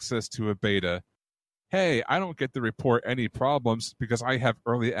get access to a beta. Hey, I don't get to report any problems because I have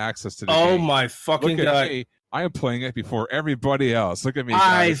early access to the game. Oh my fucking God. Me. I am playing it before everybody else. Look at me,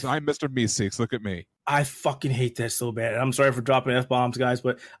 guys. I'm Mr. Meeseeks. Look at me. I fucking hate that so bad. I'm sorry for dropping F-bombs, guys,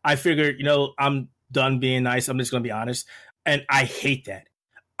 but I figured, I'm done being nice. I'm just going to be honest. And I hate that.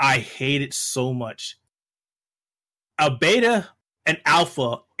 I hate it so much. A beta an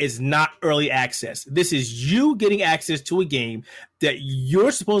alpha is not early access. This is you getting access to a game that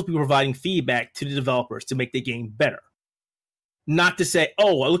you're supposed to be providing feedback to the developers to make the game better. Not to say,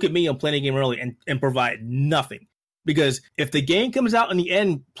 oh, look at me, I'm playing a game early and provide nothing. Because if the game comes out in the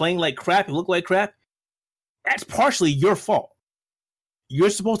end playing like crap and look like crap, that's partially your fault. You're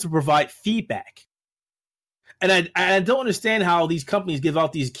supposed to provide feedback. And I don't understand how these companies give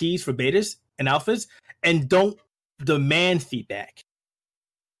out these keys for betas and alphas and don't demand feedback.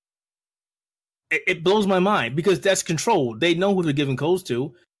 It blows my mind because that's controlled. They know who they're giving codes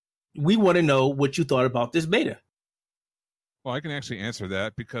to. We want to know what you thought about this beta. Well, I can actually answer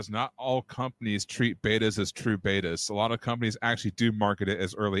that because not all companies treat betas as true betas. A lot of companies actually do market it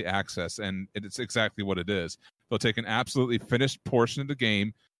as early access, and it's exactly what it is. They'll take an absolutely finished portion of the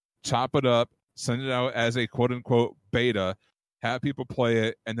game, chop it up, send it out as a quote-unquote beta, have people play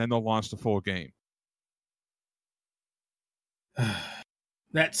it, and then they'll launch the full game.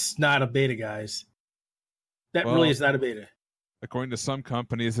 That's not a beta, guys. That really is not a beta. According to some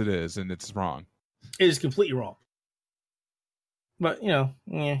companies, it is, and it's wrong. It is completely wrong. But, you know,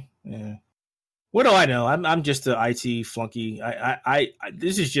 yeah. What do I know? I'm just an IT flunky. I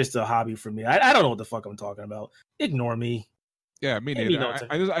this is just a hobby for me. I don't know what the fuck I'm talking about. Ignore me. Yeah, me neither.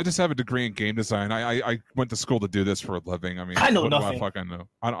 I just have a degree in game design. I went to school to do this for a living. I mean, I know nothing. Do I know?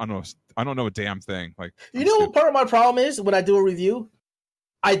 I don't know a damn thing. Like, you know what part of my problem is when I do a review?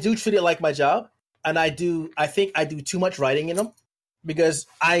 I do treat it like my job, and I think I do too much writing in them because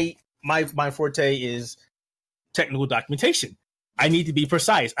my forte is technical documentation. I need to be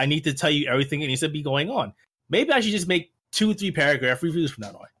precise. I need to tell you everything that needs to be going on. Maybe I should just make 2-3 paragraph reviews from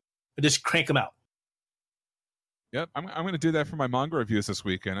now on and just crank them out. Yep, I'm going to do that for my manga reviews this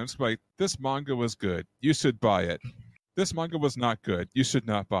weekend. I'm just like, this manga was good. You should buy it. This manga was not good. You should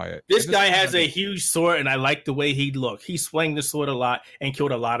not buy it. This guy has a huge sword, and I like the way he looked. He swung the sword a lot and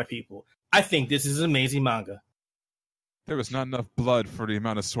killed a lot of people. I think this is an amazing manga. There was not enough blood for the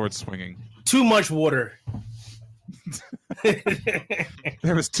amount of sword swinging. Too much water.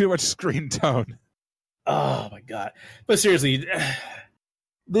 There was too much screen tone. Oh, my God. But seriously,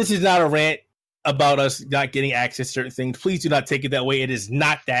 this is not a rant about us not getting access to certain things. Please do not take it that way. It is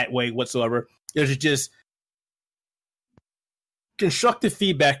not that way whatsoever. There's just constructive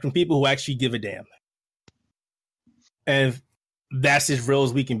feedback from people who actually give a damn. And that's as real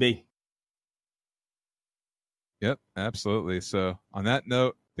as we can be. Yep, absolutely. So on that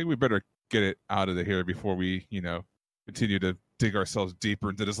note, I think we better get it out of here before we, continue to dig ourselves deeper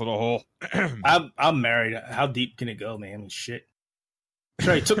into this little hole. I'm married. How deep can it go, man? I mean, shit.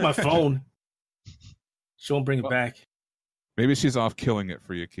 Sure, he took my phone. She won't bring it back. Maybe she's off killing it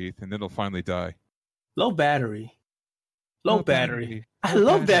for you, Keith, and it'll finally die. Low battery. Low battery. I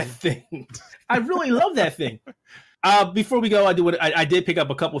love that thing. I really love that thing. Before we go, I did pick up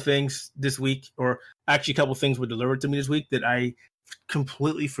a couple things this week, or actually a couple things were delivered to me this week that I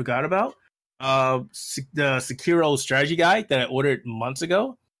completely forgot about. The Sekiro strategy guide that I ordered months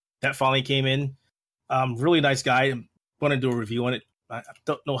ago, that finally came in. Really nice guide. I'm going to do a review on it. I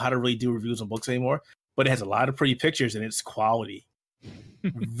don't know how to really do reviews on books anymore, but it has a lot of pretty pictures and it's quality.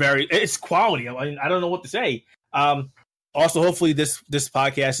 It's quality. I mean, I don't know what to say. Also, hopefully this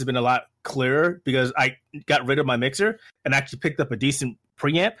podcast has been a lot clearer because I got rid of my mixer and actually picked up a decent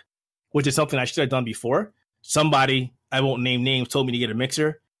preamp, which is something I should have done before. Somebody, I won't name names, told me to get a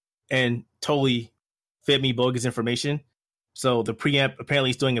mixer and totally fed me bogus information. So the preamp apparently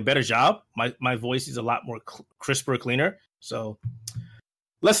is doing a better job. My voice is a lot more crisper, cleaner. So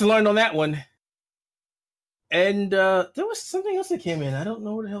lesson learned on that one. And there was something else that came in. I don't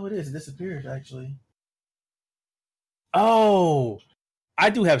know what the hell it is. It disappeared, actually. Oh, I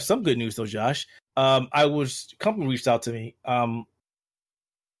do have some good news though, Josh. Company reached out to me.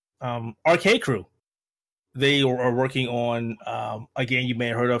 Arcade Crew. They are working on a game you may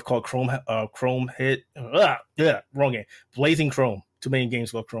have heard of called Chrome Hit. Wrong game. Blazing Chrome. Too many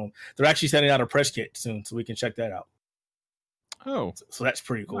games called Chrome. They're actually sending out a press kit soon, so we can check that out. Oh, so that's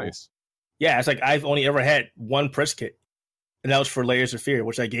pretty cool. Nice. Yeah, it's like I've only ever had one press kit, and that was for Layers of Fear,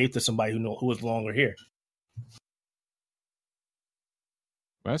 which I gave to somebody who was no longer here.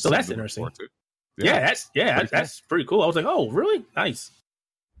 So that's interesting. That's pretty cool. I was like, oh, really? Nice.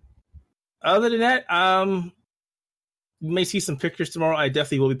 Other than that, you may see some pictures tomorrow. I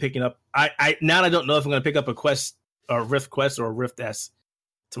definitely will be picking up. I don't know if I'm going to pick up a Quest or Rift Quest or a Rift S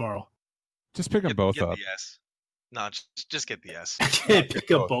tomorrow. Just pick them both up. The S. No, just get the S. I can't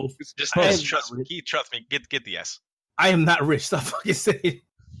pick up both. Just trust me. Keith, trust me. Get the S. I am not rich. Stop fucking saying.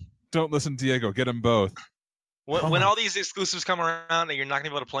 Don't listen, Diego. Get them both. When all these exclusives come around and you're not going to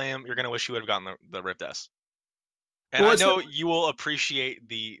be able to play them, you're going to wish you would have gotten the Rift S. And Well, I know you will appreciate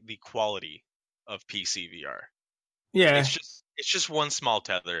the quality of PC VR. Yeah, It's just one small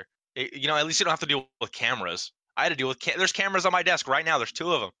tether. At least you don't have to deal with cameras. I had to deal with there's cameras on my desk right now. There's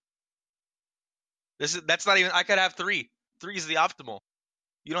 2 of them. That's not even. I could have 3. 3 is the optimal.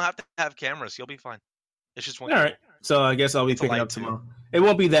 You don't have to have cameras. You'll be fine. It's just one. all right. So I guess I'll be picking up tomorrow. It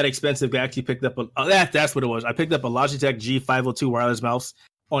won't be that expensive. I actually picked up that's what it was. I picked up a Logitech G502 wireless mouse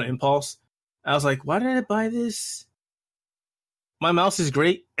on impulse. I was like, why did I buy this? My mouse is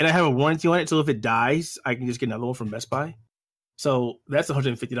great, and I have a warranty on it, so if it dies, I can just get another one from Best Buy. So that's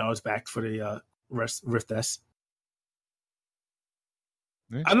 $150 back for the Rift S.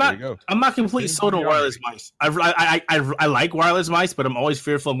 Yeah, I'm not completely sold on wireless mice. I like wireless mice, but I'm always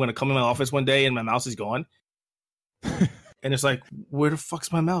fearful I'm going to come in my office one day and my mouse is gone. And it's like, where the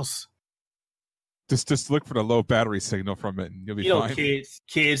fuck's my mouse? Just look for the low battery signal from it, and you'll be fine.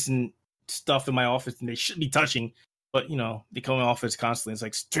 Kids and stuff in my office, and they shouldn't be touching. But they come in my office constantly. It's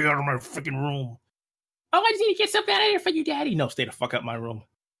like, stay out of my freaking room. Oh, I just need to get stuff out of here for you, Daddy. No, stay the fuck out of my room.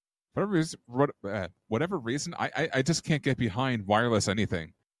 Whatever reason, I just can't get behind wireless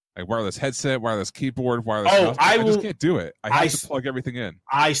anything. Like wireless headset, wireless keyboard, wireless mouse. I just can't do it. I have to plug everything in.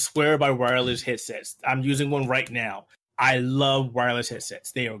 I swear by wireless headsets. I'm using one right now. I love wireless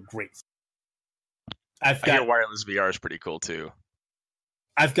headsets. They are great. I hear wireless VR is pretty cool too.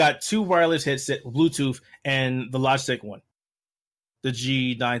 I've got 2 wireless headset, Bluetooth, and the Logitech one, the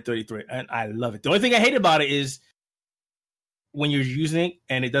G933, and I love it. The only thing I hate about it is when you're using it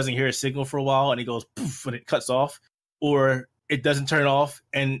and it doesn't hear a signal for a while and it goes poof and it cuts off, or it doesn't turn off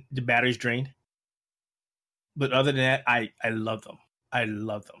and the battery's drained. But other than that, I love them. I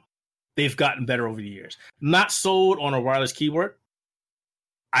love them. They've gotten better over the years. Not sold on a wireless keyboard.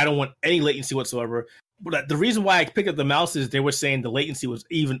 I don't want any latency whatsoever. But the reason why I picked up the mouse is they were saying the latency was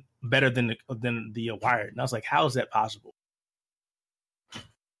even better than the wired. And I was like, how is that possible?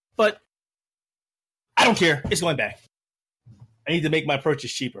 But I don't care. It's going back. I need to make my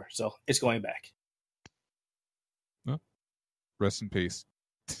purchase cheaper, so it's going back. Well, rest in peace.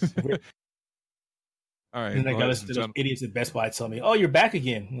 All right. And I got those idiots at Best Buy tell me, "Oh, you're back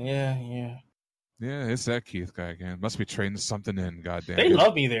again." Yeah. Yeah, it's that Keith guy again. Must be trading something in. Goddamn. They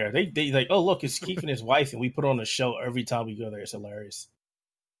love me there. They like, oh look, it's Keith and his wife, and we put on a show every time we go there. It's hilarious.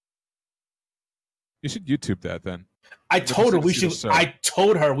 You should YouTube that then. I told her we should. I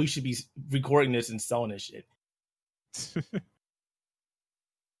told her we should be recording this and selling this shit.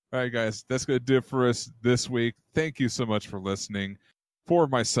 All right, guys, that's going to do it for us this week. Thank you so much for listening. For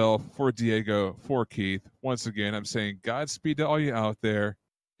myself, for Diego, for Keith, once again, I'm saying Godspeed to all you out there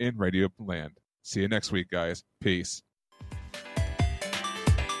in Radio Land. See you next week, guys. Peace.